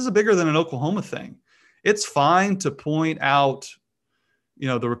Oklahoma, but this is a bigger than an Oklahoma thing. It's fine to point out,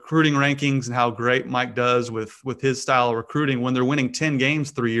 the recruiting rankings and how great Mike does with his style of recruiting when they're winning 10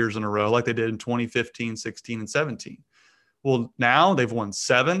 games 3 years in a row, like they did in 2015, 16, and 17. Well, now they've won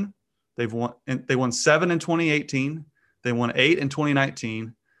 7. They won 7 in 2018. They won 8 in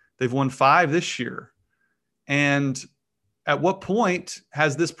 2019. They've won 5 this year. And at what point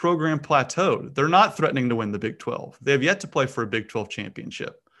has this program plateaued? They're not threatening to win the Big 12. They have yet to play for a Big 12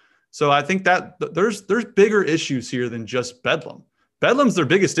 championship. So I think that there's bigger issues here than just Bedlam. Bedlam's their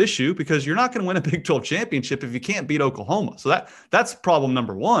biggest issue, because you're not going to win a Big 12 championship if you can't beat Oklahoma. So that's problem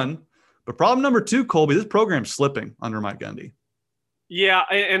number 1. But problem number 2, Colby, this program's slipping under Mike Gundy. Yeah,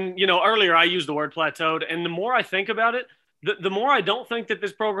 and earlier I used the word plateaued, and the more I think about it, the more I don't think that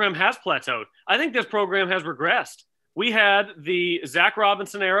this program has plateaued. I think this program has regressed. We had the Zach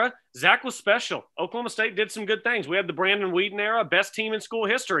Robinson era. Zach was special. Oklahoma State did some good things. We had the Brandon Whedon era, best team in school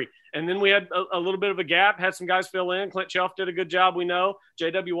history. And then we had a little bit of a gap, had some guys fill in. Clint Shelf did a good job, we know.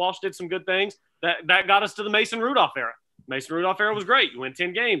 J.W. Walsh did some good things. That got us to the Mason Rudolph era. Mason Rudolph era was great. You win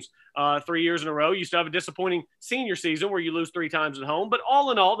 10 games 3 years in a row. You still have a disappointing senior season where you lose 3 times at home. But all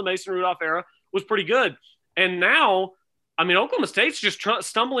in all, the Mason Rudolph era was pretty good. And now, Oklahoma State's just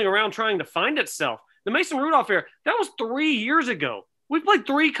stumbling around trying to find itself. The Mason Rudolph era, that was 3 years ago. We've played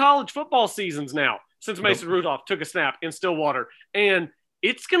 3 college football seasons now since Mason Rudolph took a snap in Stillwater. And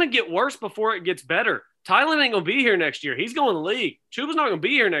it's going to get worse before it gets better. Tylen ain't going to be here next year. He's going to the league. Chuba's not going to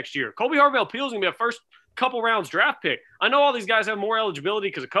be here next year. Colby Harvell-Peel's going to be a first couple rounds draft pick. I know all these guys have more eligibility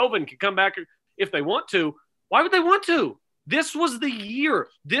because of COVID and can come back if they want to. Why would they want to? This was the year.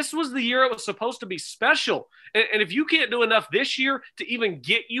 This was the year it was supposed to be special. And if you can't do enough this year to even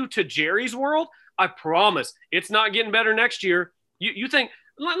get you to Jerry's world, I promise it's not getting better next year. You think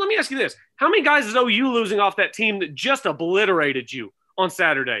 – let me ask you this. How many guys is OU losing off that team that just obliterated you on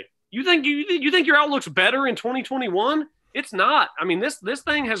Saturday? You think your outlook's better in 2021? It's not. This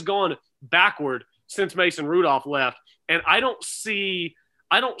thing has gone backward since Mason Rudolph left, and I don't see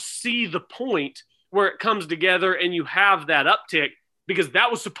the point where it comes together and you have that uptick, because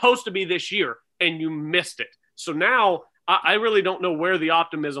that was supposed to be this year and you missed it. So now I really don't know where the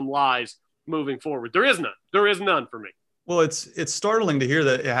optimism lies moving forward. There is none. There is none for me. Well, it's startling to hear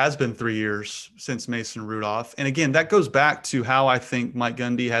that it has been 3 years since Mason Rudolph. And again, that goes back to how I think Mike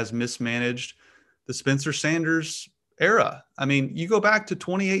Gundy has mismanaged the Spencer Sanders era. You go back to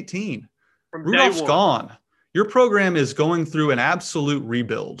 2018. Rudolph's gone. Your program is going through an absolute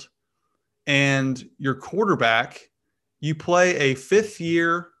rebuild. And your quarterback, you play a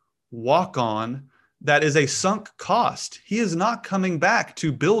 5th-year walk-on that is a sunk cost. He is not coming back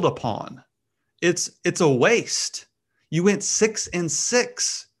to build upon. It's a waste. You went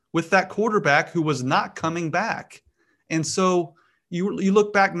 6-6 with that quarterback who was not coming back. And so you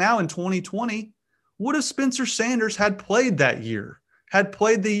look back now in 2020, what if Spencer Sanders had played that year, had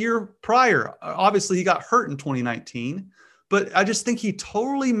played the year prior? Obviously, he got hurt in 2019, but I just think he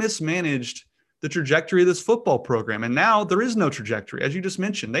totally mismanaged the trajectory of this football program. And now there is no trajectory. As you just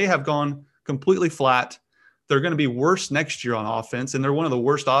mentioned, they have gone completely flat. They're going to be worse next year on offense, and they're one of the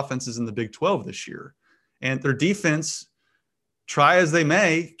worst offenses in the Big 12 this year. And their defense, try as they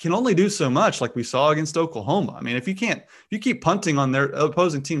may, can only do so much, like we saw against Oklahoma. If you keep punting on their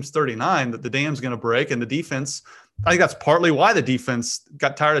opposing team's 39, that the dam's going to break. And the defense, I think that's partly why the defense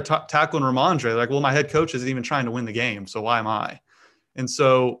got tired of tackling Ramondre. Like, well, my head coach isn't even trying to win the game, so why am I? And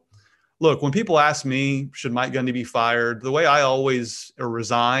so, look, when people ask me, should Mike Gundy be fired? The way I always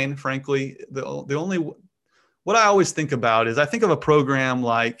resign, frankly, what I always think about is I think of a program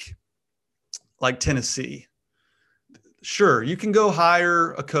like Tennessee. Sure, you can go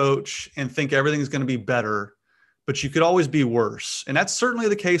hire a coach and think everything's going to be better, but you could always be worse. And that's certainly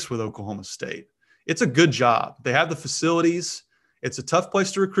the case with Oklahoma State. It's a good job. They have the facilities. It's a tough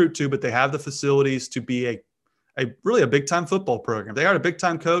place to recruit to, but they have the facilities to be a really a big-time football program. They hired a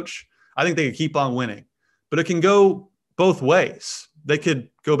big-time coach. I think they could keep on winning. But it can go both ways. They could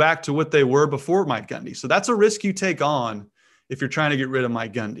go back to what they were before Mike Gundy. So that's a risk you take on if you're trying to get rid of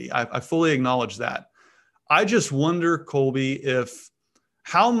Mike Gundy. I fully acknowledge that. I just wonder, Colby, if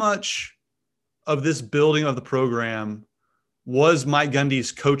how much of this building of the program was Mike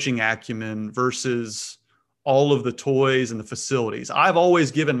Gundy's coaching acumen versus all of the toys and the facilities. I've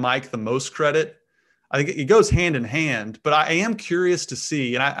always given Mike the most credit. I think it goes hand in hand, but I am curious to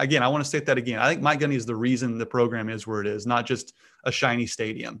see, and I want to state that again. I think Mike Gundy is the reason the program is where it is, not just a shiny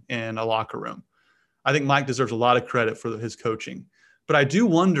stadium and a locker room. I think Mike deserves a lot of credit for his coaching, but I do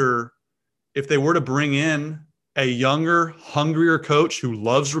wonder if they were to bring in a younger, hungrier coach who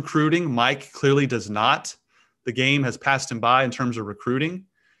loves recruiting. Mike clearly does not. The game has passed him by in terms of recruiting.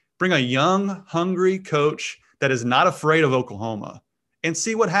 Bring a young, hungry coach that is not afraid of Oklahoma and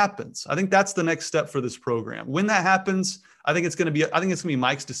see what happens. I think that's the next step for this program. When that happens, I think it's going to be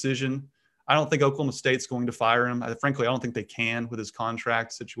Mike's decision. I don't think Oklahoma State's going to fire him. Frankly, I don't think they can with his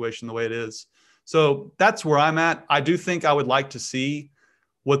contract situation the way it is. So that's where I'm at. I do think I would like to see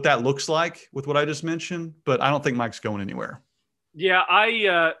what that looks like with what I just mentioned, but I don't think Mike's going anywhere.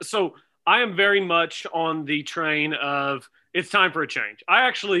 Yeah, so I am very much on the train of it's time for a change. I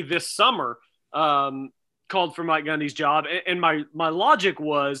actually this summer called for Mike Gundy's job, and my logic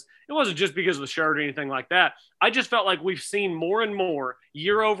was it wasn't just because of the shirt or anything like that. I just felt like we've seen more and more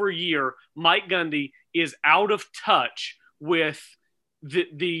year over year Mike Gundy is out of touch with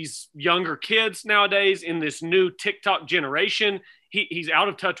these younger kids nowadays in this new TikTok generation. He's out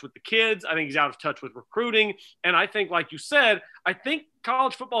of touch with the kids. I think he's out of touch with recruiting. And I think, like you said, I think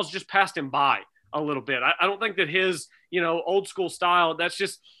college football has just passed him by a little bit. I don't think that his, old school style, that's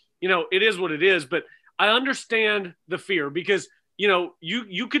just, it is what it is. But I understand the fear because,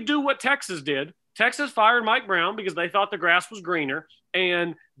 you could do what Texas did. Texas fired Mike Brown because they thought the grass was greener,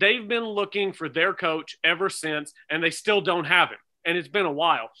 and they've been looking for their coach ever since, and they still don't have him. And it's been a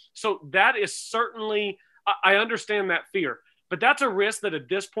while. So that is certainly, I understand that fear. But that's a risk that at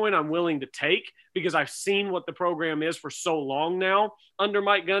this point I'm willing to take because I've seen what the program is for so long now under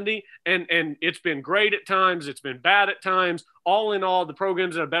Mike Gundy. And it's been great at times. It's been bad at times. All in all, the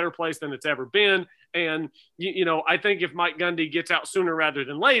program's in a better place than it's ever been. And, I think if Mike Gundy gets out sooner rather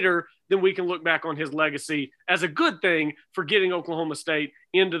than later, then we can look back on his legacy as a good thing for getting Oklahoma State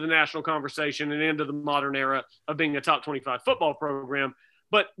into the national conversation and into the modern era of being a top 25 football program.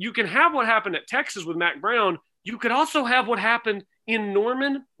 But you can have what happened at Texas with Mac Brown. You could also have what happened in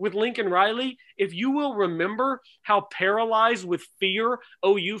Norman with Lincoln Riley. If you will remember how paralyzed with fear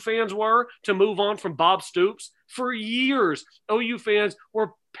OU fans were to move on from Bob Stoops, for years, OU fans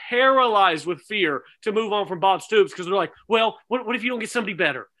were paralyzed with fear to move on from Bob Stoops because they're like, well, what if you don't get somebody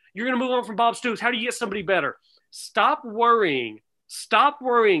better? You're going to move on from Bob Stoops. How do you get somebody better? Stop worrying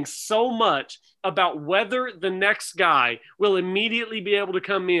so much about whether the next guy will immediately be able to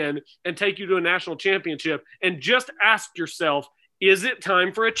come in and take you to a national championship, and just ask yourself, is it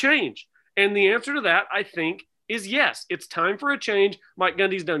time for a change? And the answer to that, I think, is yes. It's time for a change. Mike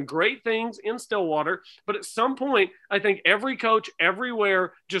Gundy's done great things in Stillwater, but at some point, I think every coach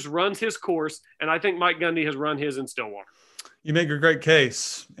everywhere just runs his course, and I think Mike Gundy has run his in Stillwater. You make a great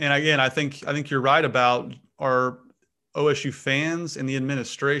case. And again, I think you're right about our OSU fans and the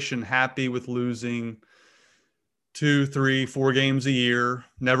administration happy with losing 2, 3, 4 games a year,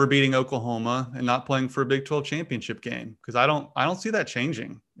 never beating Oklahoma, and not playing for a Big 12 championship game, because I don't see that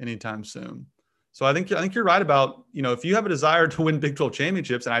changing anytime soon. So I think you're right about, if you have a desire to win Big 12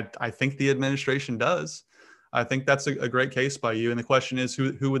 championships, and I think the administration does, I think that's a great case by you. And the question is,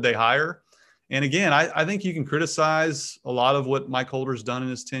 who would they hire? And again, I think you can criticize a lot of what Mike Holder's done in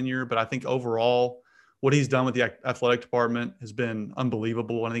his tenure, but I think overall what he's done with the athletic department has been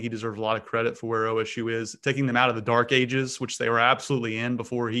unbelievable. And I think he deserves a lot of credit for where OSU is, taking them out of the dark ages, which they were absolutely in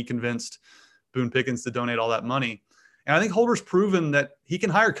before he convinced Boone Pickens to donate all that money. And I think Holder's proven that he can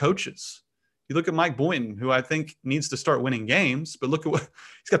hire coaches. You look at Mike Boynton, who I think needs to start winning games, but look at what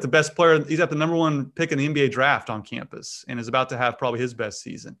he's got, the best player. He's got the number 1 pick in the NBA draft on campus and is about to have probably his best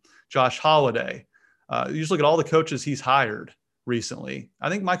season. Josh Holiday. You just look at all the coaches he's hired. recently. I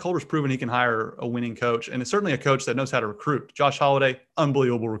think Mike Holder's proven he can hire a winning coach, and it's certainly a coach that knows how to recruit. Josh Holiday,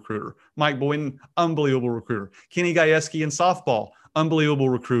 unbelievable recruiter. Mike Boynton, unbelievable recruiter. Kenny Gajewski in softball, unbelievable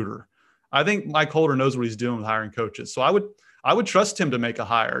recruiter. I think Mike Holder knows what he's doing with hiring coaches. So I would trust him to make a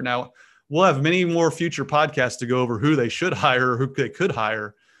hire. Now, we'll have many more future podcasts to go over who they should hire or who they could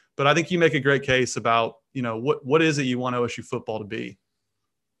hire. But I think you make a great case about, what is it you want OSU football to be?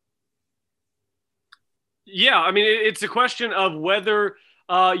 Yeah, I mean, it's a question of whether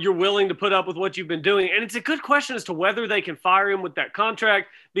you're willing to put up with what you've been doing. And it's a good question as to whether they can fire him with that contract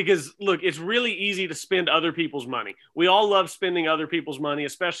because, look, it's really easy to spend other people's money. We all love spending other people's money,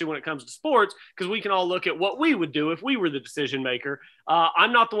 especially when it comes to sports, because we can all look at what we would do if we were the decision maker.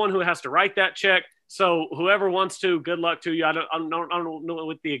 I'm not the one who has to write that check. So whoever wants to, good luck to you. I don't know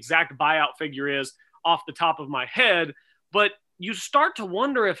what the exact buyout figure is off the top of my head, but you start to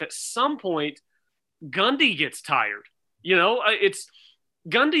wonder if at some point Gundy gets tired. It's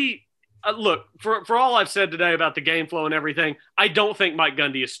Gundy. Look, for all I've said today about the game flow and everything, I don't think Mike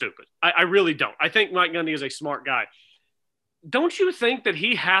Gundy is stupid. I really don't. I think Mike Gundy is a smart guy. Don't you think that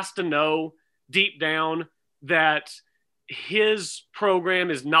he has to know deep down that his program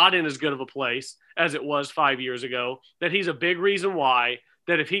is not in as good of a place as it was 5 years ago, that he's a big reason why,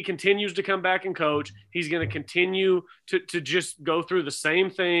 that if he continues to come back and coach, he's going to continue to just go through the same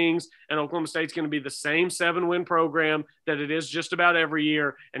things, and Oklahoma State's going to be the same 7-win program that it is just about every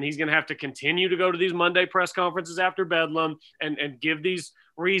year, and he's going to have to continue to go to these Monday press conferences after Bedlam and give these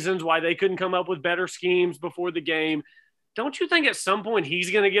reasons why they couldn't come up with better schemes before the game. Don't you think at some point he's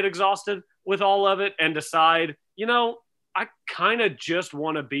going to get exhausted with all of it and decide, I kind of just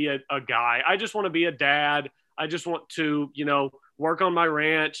want to be a guy. I just want to be a dad. I just want to, work on my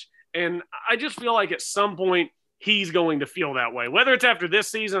ranch. And I just feel like at some point he's going to feel that way. Whether it's after this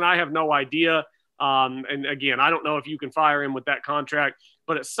season, I have no idea. And again, I don't know if you can fire him with that contract,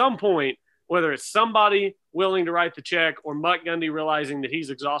 but at some point, whether it's somebody willing to write the check or Mike Gundy realizing that he's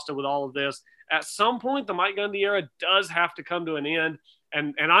exhausted with all of this, at some point the Mike Gundy era does have to come to an end.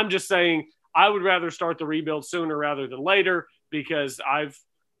 And I'm just saying I would rather start the rebuild sooner rather than later because I've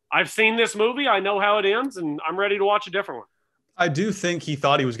seen this movie. I know how it ends, and I'm ready to watch a different one. I do think he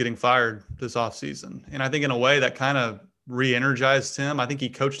thought he was getting fired this offseason. And I think in a way that kind of re-energized him. I think he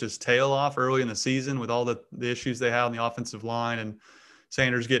coached his tail off early in the season with all the issues they had on the offensive line and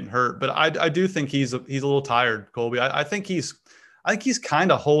Sanders getting hurt. But I do think he's a little tired, Colby. I think he's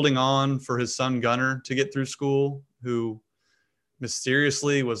kind of holding on for his son Gunner to get through school, who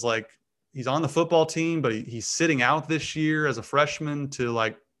mysteriously was like, he's on the football team, but he's sitting out this year as a freshman to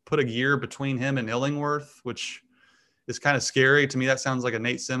like put a year between him and Illingworth, which is kind of scary to me. That sounds like a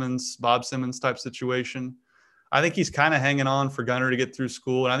Nate Simmons, Bob Simmons type situation. I think he's kind of hanging on for Gunner to get through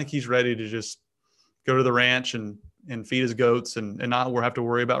school. And I think he's ready to just go to the ranch and feed his goats and not have to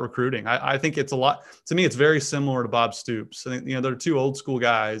worry about recruiting. I think it's a lot, to me, it's very similar to Bob Stoops. I think, they're two old school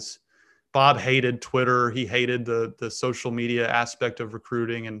guys. Bob hated Twitter. He hated the social media aspect of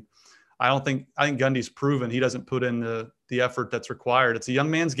recruiting. And I think Gundy's proven he doesn't put in the effort that's required. It's a young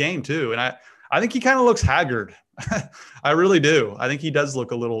man's game too. And I think he kind of looks haggard. I really do. I think he does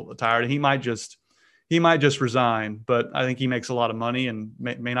look a little tired, and he might just resign, but I think he makes a lot of money and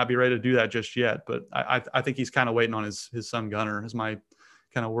may not be ready to do that just yet. But I think he's kind of waiting on his son Gunner is my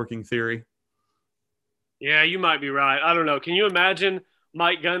kind of working theory. Yeah, you might be right. I don't know. Can you imagine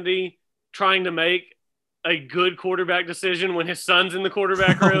Mike Gundy trying to make a good quarterback decision when his son's in the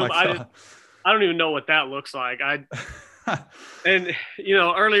quarterback room? I don't even know what that looks like. And,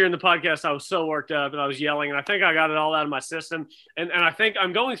 earlier in the podcast, I was so worked up and I was yelling, and I think I got it all out of my system. And I think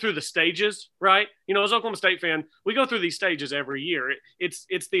I'm going through the stages, right? As an Oklahoma State fan, we go through these stages every year. It's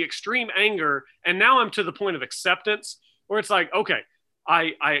the extreme anger. And now I'm to the point of acceptance where it's like, okay,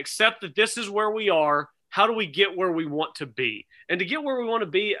 I accept that this is where we are. How do we get where we want to be? And to get where we want to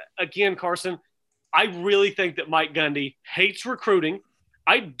be, again, Carson, I really think that Mike Gundy hates recruiting.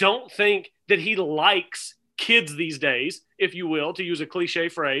 I don't think that he likes kids these days, if you will, to use a cliche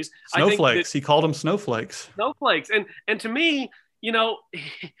phrase. Snowflakes. He called them snowflakes. Snowflakes. And to me,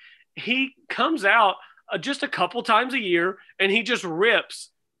 he comes out just a couple times a year and he just rips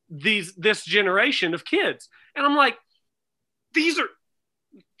this generation of kids. And I'm like, these are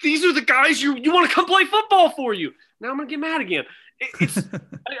the guys you want to come play football for you. Now I'm going to get mad again.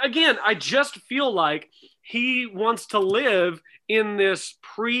 Again, I just feel like he wants to live in this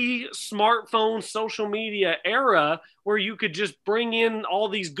pre-smartphone social media era where you could just bring in all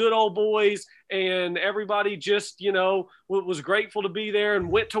these good old boys and everybody just, was grateful to be there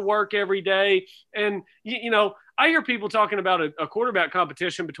and went to work every day. And, I hear people talking about a quarterback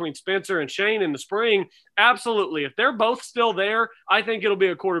competition between Spencer and Shane in the spring. Absolutely. If they're both still there, I think it'll be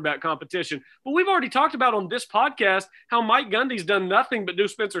a quarterback competition. But we've already talked about on this podcast how Mike Gundy's done nothing but do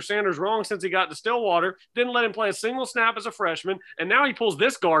Spencer Sanders wrong since he got to Stillwater, didn't let him play a single snap as a freshman, and now he pulls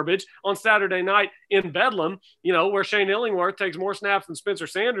this garbage on Saturday night in Bedlam, where Shane Illingworth takes more snaps than Spencer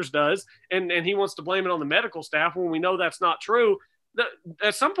Sanders does, and he wants to blame it on the medical staff when we know that's not true.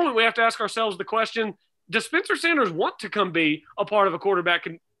 At some point, we have to ask ourselves the question, does Spencer Sanders want to come be a part of a quarterback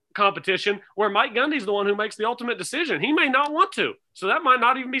competition where Mike Gundy's the one who makes the ultimate decision? He may not want to. So that might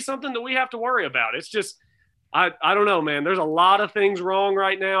not even be something that we have to worry about. It's just, I don't know, man. There's a lot of things wrong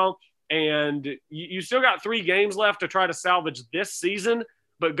right now. And you still got 3 games left to try to salvage this season.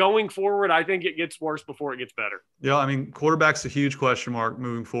 But going forward, I think it gets worse before it gets better. Yeah, I mean, quarterback's a huge question mark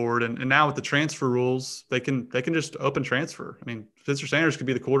moving forward. And now with the transfer rules, they can just open transfer. I mean, Spencer Sanders could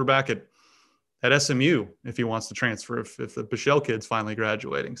be the quarterback at SMU if he wants to transfer, if the Bichelle kid's finally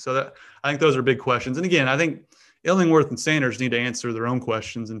graduating. So I think those are big questions. And again, I think Illingworth and Sanders need to answer their own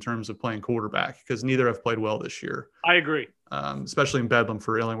questions in terms of playing quarterback because neither have played well this year. I agree. Especially in Bedlam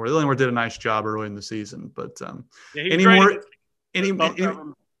for Illingworth. Illingworth did a nice job early in the season, but what's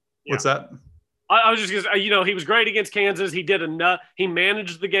that? I was just going to say, he was great against Kansas. He did enough. He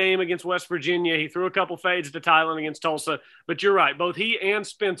managed the game against West Virginia. He threw a couple fades to Thailand against Tulsa. But you're right. Both he and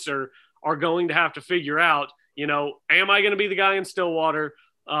Spencer are going to have to figure out, am I going to be the guy in Stillwater?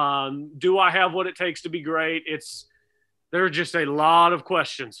 Do I have what it takes to be great? There are just a lot of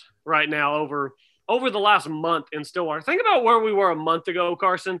questions right now over the last month in Stillwater. Think about where we were a month ago,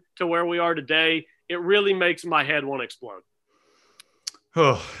 Carson, to where we are today. It really makes my head want to explode.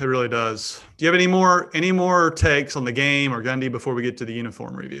 Oh, it really does. Do you have any more takes on the game or Gundy before we get to the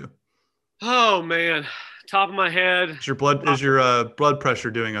uniform review? Oh man, top of my head. Is your blood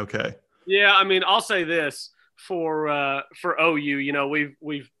pressure doing okay? Yeah, I mean, I'll say this for OU.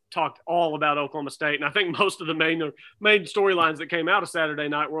 We've talked all about Oklahoma State, and I think most of the main storylines that came out of Saturday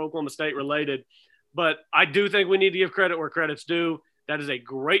night were Oklahoma State related. But I do think we need to give credit where credit's due. That is a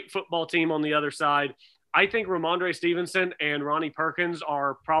great football team on the other side. I think Ramondre Stevenson and Ronnie Perkins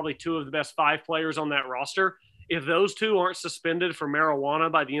are probably 2 of the best 5 players on that roster. If those 2 aren't suspended for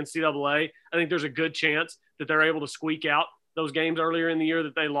marijuana by the NCAA, I think there's a good chance that they're able to squeak out those games earlier in the year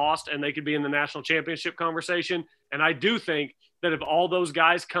that they lost, and they could be in the national championship conversation. And I do think that if all those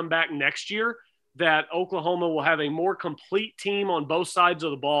guys come back next year, that Oklahoma will have a more complete team on both sides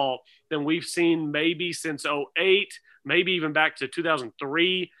of the ball than we've seen maybe since 2008, maybe even back to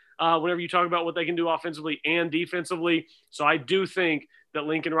 2003. Whenever you talk about what they can do offensively and defensively. So I do think that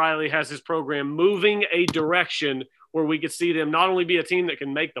Lincoln Riley has his program moving a direction where we could see them not only be a team that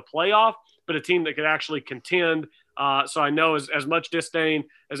can make the playoff, but a team that could actually contend. So I know as much disdain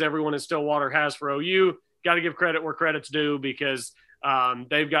as everyone in Stillwater has for OU, got to give credit where credit's due because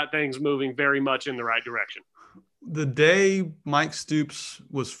they've got things moving very much in the right direction. The day Mike Stoops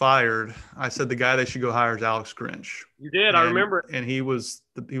was fired, I said the guy they should go hire is Alex Grinch. You did, I remember. And he was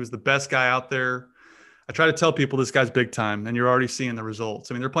the best guy out there. I try to tell people this guy's big time, and you're already seeing the results.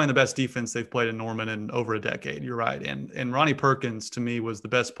 I mean, they're playing the best defense they've played in Norman in over a decade. You're right. And Ronnie Perkins, to me, was the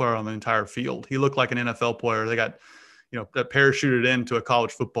best player on the entire field. He looked like an NFL player. They got, that parachuted into a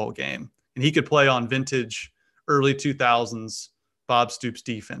college football game. And he could play on vintage early 2000s Bob Stoops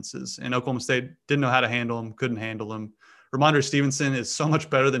defenses, and Oklahoma State didn't know how to handle him, couldn't handle him. Ramondre Stevenson is so much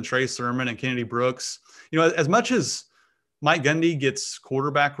better than Trey Sermon and Kennedy Brooks. As much as Mike Gundy gets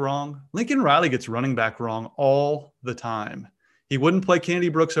quarterback wrong, Lincoln Riley gets running back wrong all the time. He wouldn't play Kennedy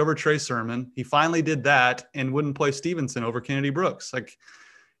Brooks over Trey Sermon. He finally did that and wouldn't play Stevenson over Kennedy Brooks. Like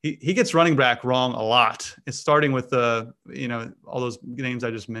he gets running back wrong a lot. It's starting with all those names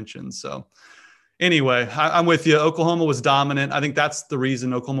I just mentioned. So anyway, I'm with you. Oklahoma was dominant. I think that's the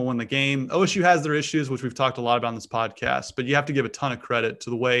reason Oklahoma won the game. OSU has their issues, which we've talked a lot about on this podcast, but you have to give a ton of credit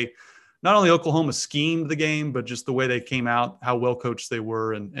to the way not only Oklahoma schemed the game, but just the way they came out, how well coached they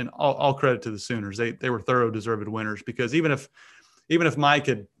were, and all credit to the Sooners. They were thorough, deserved winners because even if Mike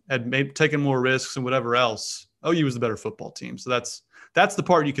had taken more risks and whatever else, OU was the better football team. So that's the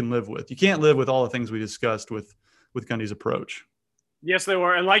part you can live with. You can't live with all the things we discussed with Gundy's approach. Yes, they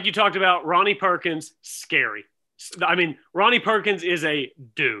were. And like you talked about, Ronnie Perkins, scary. I mean, Ronnie Perkins is a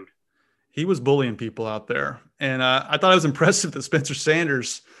dude. He was bullying people out there. And I thought it was impressive that Spencer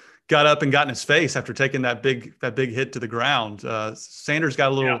Sanders got up and got in his face after taking that big hit to the ground. Sanders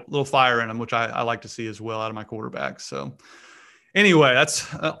got a little fire in him, which I like to see as well out of my quarterback. So anyway,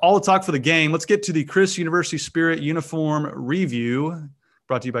 that's all the talk for the game. Let's get to the Chris University Spirit uniform review,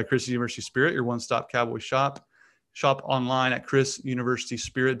 brought to you by Chris University Spirit, your one-stop Cowboy shop. Shop online at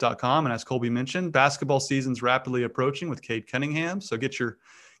chrisuniversityspirit.com. And as Colby mentioned, basketball season's rapidly approaching with Cade Cunningham. So get your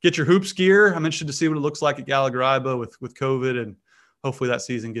hoops gear. I'm interested to see what it looks like at Gallagher-Iba with COVID, and hopefully that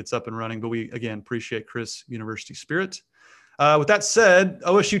season gets up and running. But we, again, appreciate Chris University Spirit. With that said,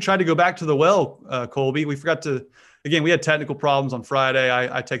 OSU tried to go back to the well, Colby. We forgot to, again, we had technical problems on Friday.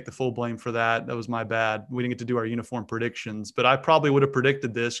 I take the full blame for that. That was my bad. We didn't get to do our uniform predictions, but I probably would have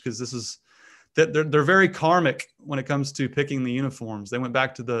predicted this because this is that they're very karmic when it comes to picking the uniforms. They went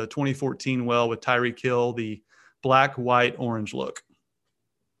back to the 2014 well with Tyreek Hill, the black, white, orange look.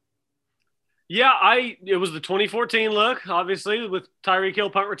 Yeah, it was the 2014 look, obviously, with Tyreek Hill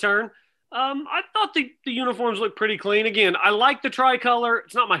punt return. I thought the uniforms looked pretty clean. Again, I like the tricolor.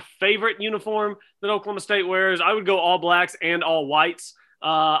 It's not my favorite uniform that Oklahoma State wears. I would go all blacks and all whites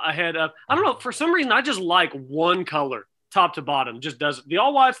ahead of – I don't know. For some reason, I just like one color, top to bottom. Just does the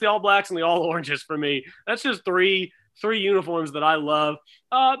all whites, the all blacks, and the all oranges for me. That's just three uniforms that I love.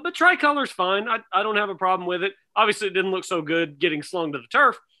 But tricolor's fine. I don't have a problem with it. Obviously, it didn't look so good getting slung to the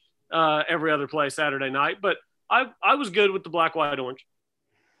turf every other play Saturday night, but I was good with the black, white, orange.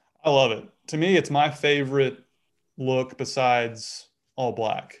 I love it. To me, it's my favorite look besides all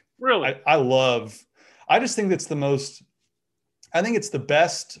black. Really? I just think it's I think it's the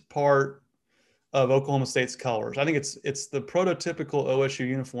best part of Oklahoma State's colors. I think it's the prototypical OSU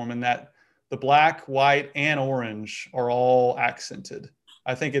uniform in that the black, white, and orange are all accented.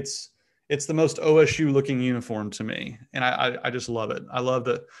 I think it's the most OSU looking uniform to me. And I just love it. I love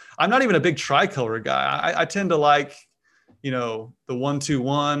I'm not even a big tricolor guy. I tend to like, the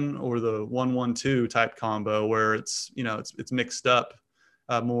 1-2-1 or the 1-1-2 type combo where it's mixed up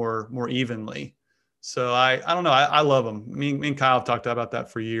more evenly. So I don't know. I love them. Me and Kyle have talked about that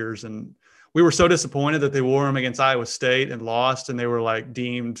for years. And we were so disappointed that they wore them against Iowa State and lost, and they were like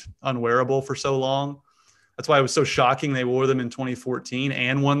deemed unwearable for so long. That's why it was so shocking. They wore them in 2014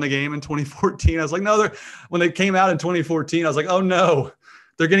 and won the game in 2014. I was like, no, when they came out in 2014, I was like, oh no,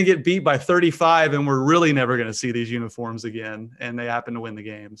 they're going to get beat by 35 and we're really never going to see these uniforms again. And they happen to win the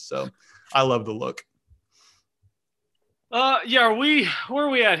game. So I love the look. Yeah. Where are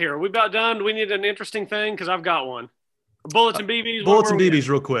we at here? Are we about done? Do we need an interesting thing? Cause I've got one. Bullets and BBs. Bullets and BBs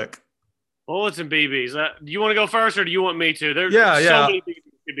real quick. Bullets and BBs. Do you want to go first or do you want me to? There's so many BBs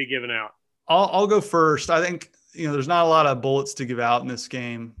to be given out. I'll go first. I think, there's not a lot of bullets to give out in this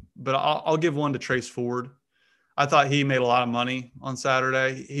game, but I'll give one to Trace Ford. I thought he made a lot of money on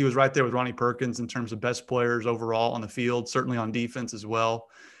Saturday. He was right there with Ronnie Perkins in terms of best players overall on the field, certainly on defense as well.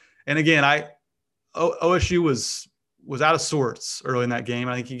 And again, OSU was out of sorts early in that game.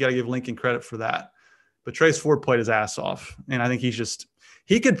 I think you got to give Lincoln credit for that. But Trace Ford played his ass off. And I think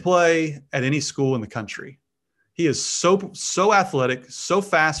he could play at any school in the country. He is so athletic, so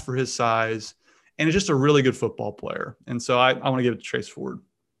fast for his size, and is just a really good football player. And so I want to give it to Trace Ford.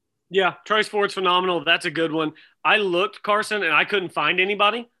 Yeah, Trace Ford's phenomenal. That's a good one. I looked, Carson, and I couldn't find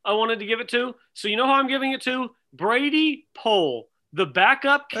anybody I wanted to give it to. So you know who I'm giving it to? Brady Pohl, the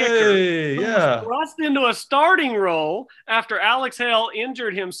backup kicker. Who was thrust into a starting role after Alex Hale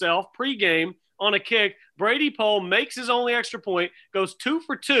injured himself pregame on a kick. Brady Pohl makes his only extra point, goes 2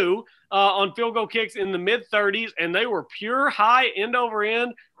 for 2 on field goal kicks in the mid-30s, and they were pure high end over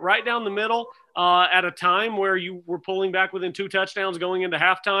end right down the middle at a time where you were pulling back within 2 touchdowns going into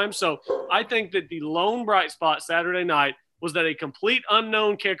halftime. So I think that the lone bright spot Saturday night was that a complete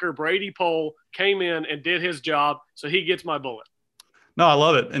unknown kicker, Brady Pohl, came in and did his job, so he gets my bullet. No, I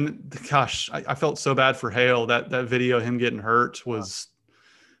love it. And gosh, I felt so bad for Hale. That video of him getting hurt was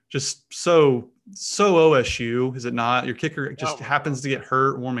just so OSU, is it not? Your kicker just happens to get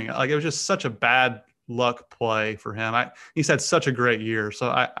hurt warming up. Like, it was just such a bad luck play for him. He's had such a great year, so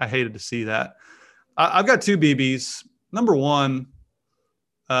I hated to see that. I've got 2 BBs. Number one,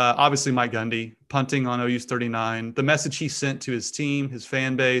 obviously Mike Gundy, punting on OU's 39. The message he sent to his team, his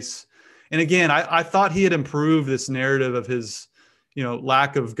fan base. And again, I thought he had improved this narrative of his,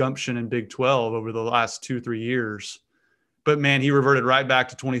 lack of gumption in Big 12 over the last 2-3 years. But, man, he reverted right back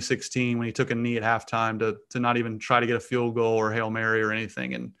to 2016 when he took a knee at halftime to not even try to get a field goal or Hail Mary or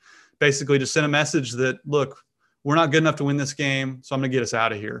anything, and basically just sent a message that, look, we're not good enough to win this game, so I'm going to get us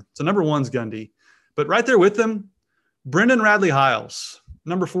out of here. So number one's Gundy. But right there with him, Brendan Radley-Hiles,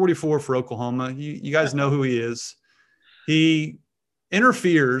 number 44 for Oklahoma. You guys know who he is. He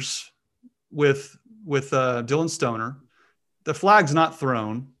interferes with Dylan Stoner. The flag's not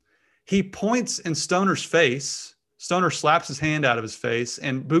thrown. He points in Stoner's face. Stoner slaps his hand out of his face,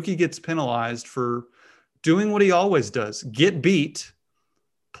 and Buki gets penalized for doing what he always does: get beat,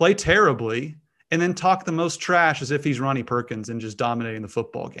 play terribly, and then talk the most trash as if he's Ronnie Perkins and just dominating the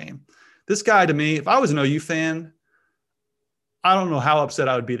football game. This guy, to me, if I was an OU fan, I don't know how upset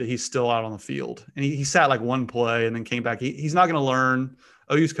I would be that he's still out on the field. And he sat like one play and then came back. He's not going to learn.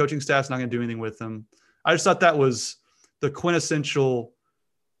 OU's coaching staff's not going to do anything with him. I just thought that was the quintessential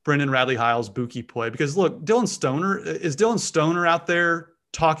Brendan Radley Hiles Buki play. Because look, is Dylan Stoner out there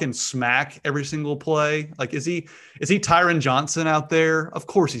talking smack every single play? Like, is he Tyron Johnson out there? Of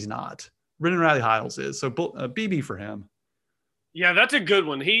course he's not. Brendan Radley Hiles is. So BB for him. Yeah, that's a good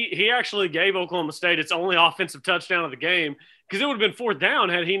one. He actually gave Oklahoma State its only offensive touchdown of the game because it would have been 4th down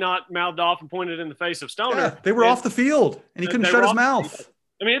had he not mouthed off and pointed in the face of Stoner. Yeah, they were off the field, and he couldn't shut his mouth.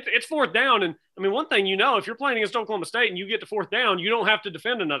 I mean, it's 4th down, and I mean, one thing if you're playing against Oklahoma State and you get to 4th down, you don't have to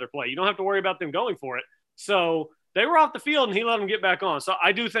defend another play. You don't have to worry about them going for it. So they were off the field, and he let them get back on. So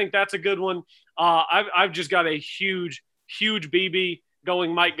I do think that's a good one. I've just got a huge BB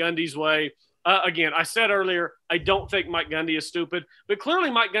going Mike Gundy's way. Again, I said earlier, I don't think Mike Gundy is stupid, but clearly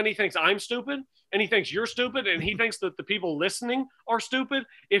Mike Gundy thinks I'm stupid, and he thinks you're stupid, and he thinks that the people listening are stupid.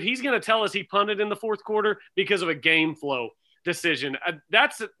 If he's going to tell us he punted in the 4th quarter because of a game flow decision,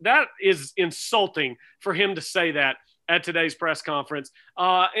 that is insulting for him to say that at today's press conference.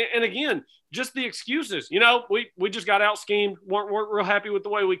 And again, just the excuses. We just got out schemed, weren't real happy with the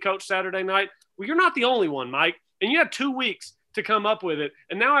way we coached Saturday night. Well, you're not the only one, Mike, and you had 2 weeks to come up with it.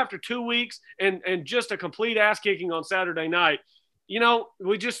 And now after 2 weeks and just a complete ass kicking on Saturday night,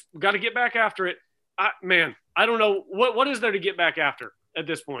 we just got to get back after it. I don't know what is there to get back after at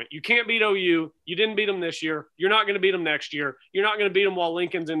this point. You can't beat OU. You didn't beat them this year. You're not going to beat them next year. You're not going to beat them while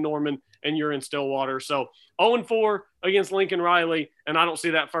Lincoln's in Norman and you're in Stillwater. So 0-4 against Lincoln Riley. And I don't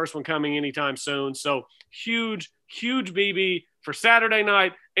see that first one coming anytime soon. So huge BB for Saturday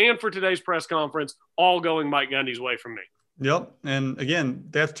night and for today's press conference, all going Mike Gundy's way from me. Yep. And again,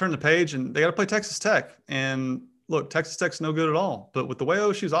 they have to turn the page and they got to play Texas Tech. And look, Texas Tech's no good at all. But with the way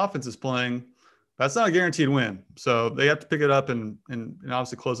OSU's offense is playing, that's not a guaranteed win. So they have to pick it up and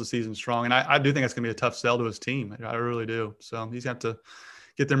obviously close the season strong. And I do think that's going to be a tough sell to his team. I really do. So he's got to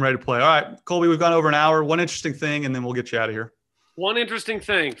get them ready to play. All right, Colby, we've gone over an hour. One interesting thing, and then we'll get you out of here. One interesting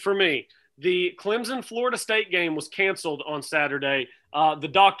thing for me. The Clemson-Florida State game was canceled on Saturday. The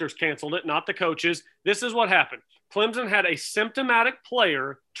doctors canceled it, not the coaches. This is what happened. Clemson had a symptomatic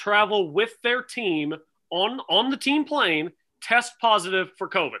player travel with their team on the team plane, test positive for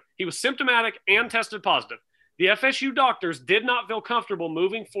COVID. He was symptomatic and tested positive. The FSU doctors did not feel comfortable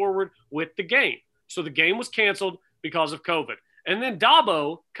moving forward with the game. So the game was canceled because of COVID. And then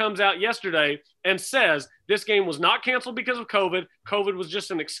Dabo comes out yesterday and says this game was not canceled because of COVID. COVID was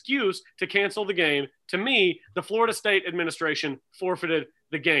just an excuse to cancel the game. To me, the Florida State administration forfeited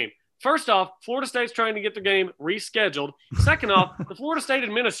the game. First off, Florida State's trying to get the game rescheduled. Second off, the Florida State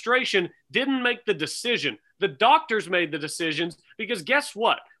administration didn't make the decision. The doctors made the decisions because guess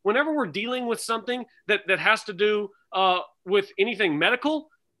what? Whenever we're dealing with something that has to do with anything medical,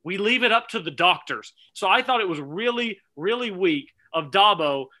 we leave it up to the doctors. So I thought it was really, really weak of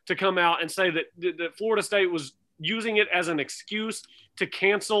Dabo to come out and say that Florida State was using it as an excuse to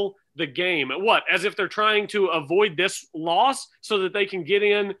cancel the game. What? As if they're trying to avoid this loss so that they can get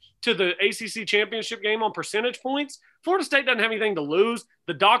in to the ACC championship game on percentage points? Florida State doesn't have anything to lose.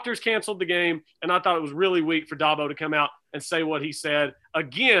 The doctors canceled the game, and I thought it was really weak for Dabo to come out and say what he said.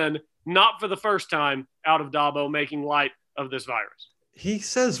 Again, not for the first time out of Dabo making light of this virus. He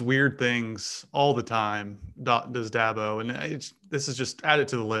says weird things all the time, does Dabo, and this is just added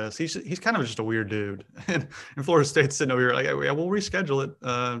to the list. He's kind of just a weird dude. And Florida State's sitting over here like, yeah, we'll reschedule it.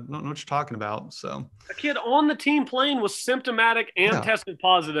 Don't know what you're talking about. So a kid on the team plane was symptomatic and tested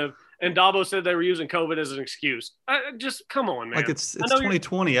positive, and Dabo said they were using COVID as an excuse. Just come on, man. Like it's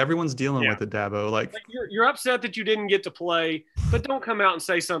 2020. Everyone's dealing with it, Dabo. Like you're upset that you didn't get to play, but don't come out and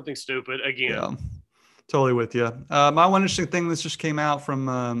say something stupid again. Yeah. Totally with you. My one interesting thing that just came out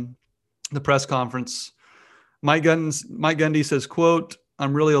from the press conference, Mike Gundy says, quote,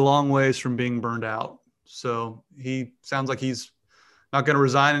 "I'm really a long ways from being burned out." So he sounds like he's not going to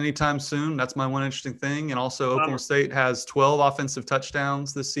resign anytime soon. That's my one interesting thing. And also Oklahoma State has 12 offensive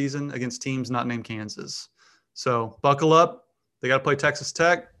touchdowns this season against teams not named Kansas. So buckle up. They got to play Texas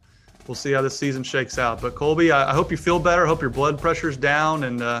Tech. We'll see how this season shakes out. But Colby, I hope you feel better. I hope your blood pressure's down,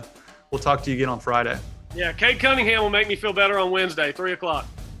 and we'll talk to you again on Friday. Yeah, Cade Cunningham will make me feel better on Wednesday, 3:00.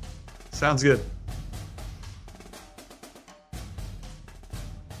 Sounds good.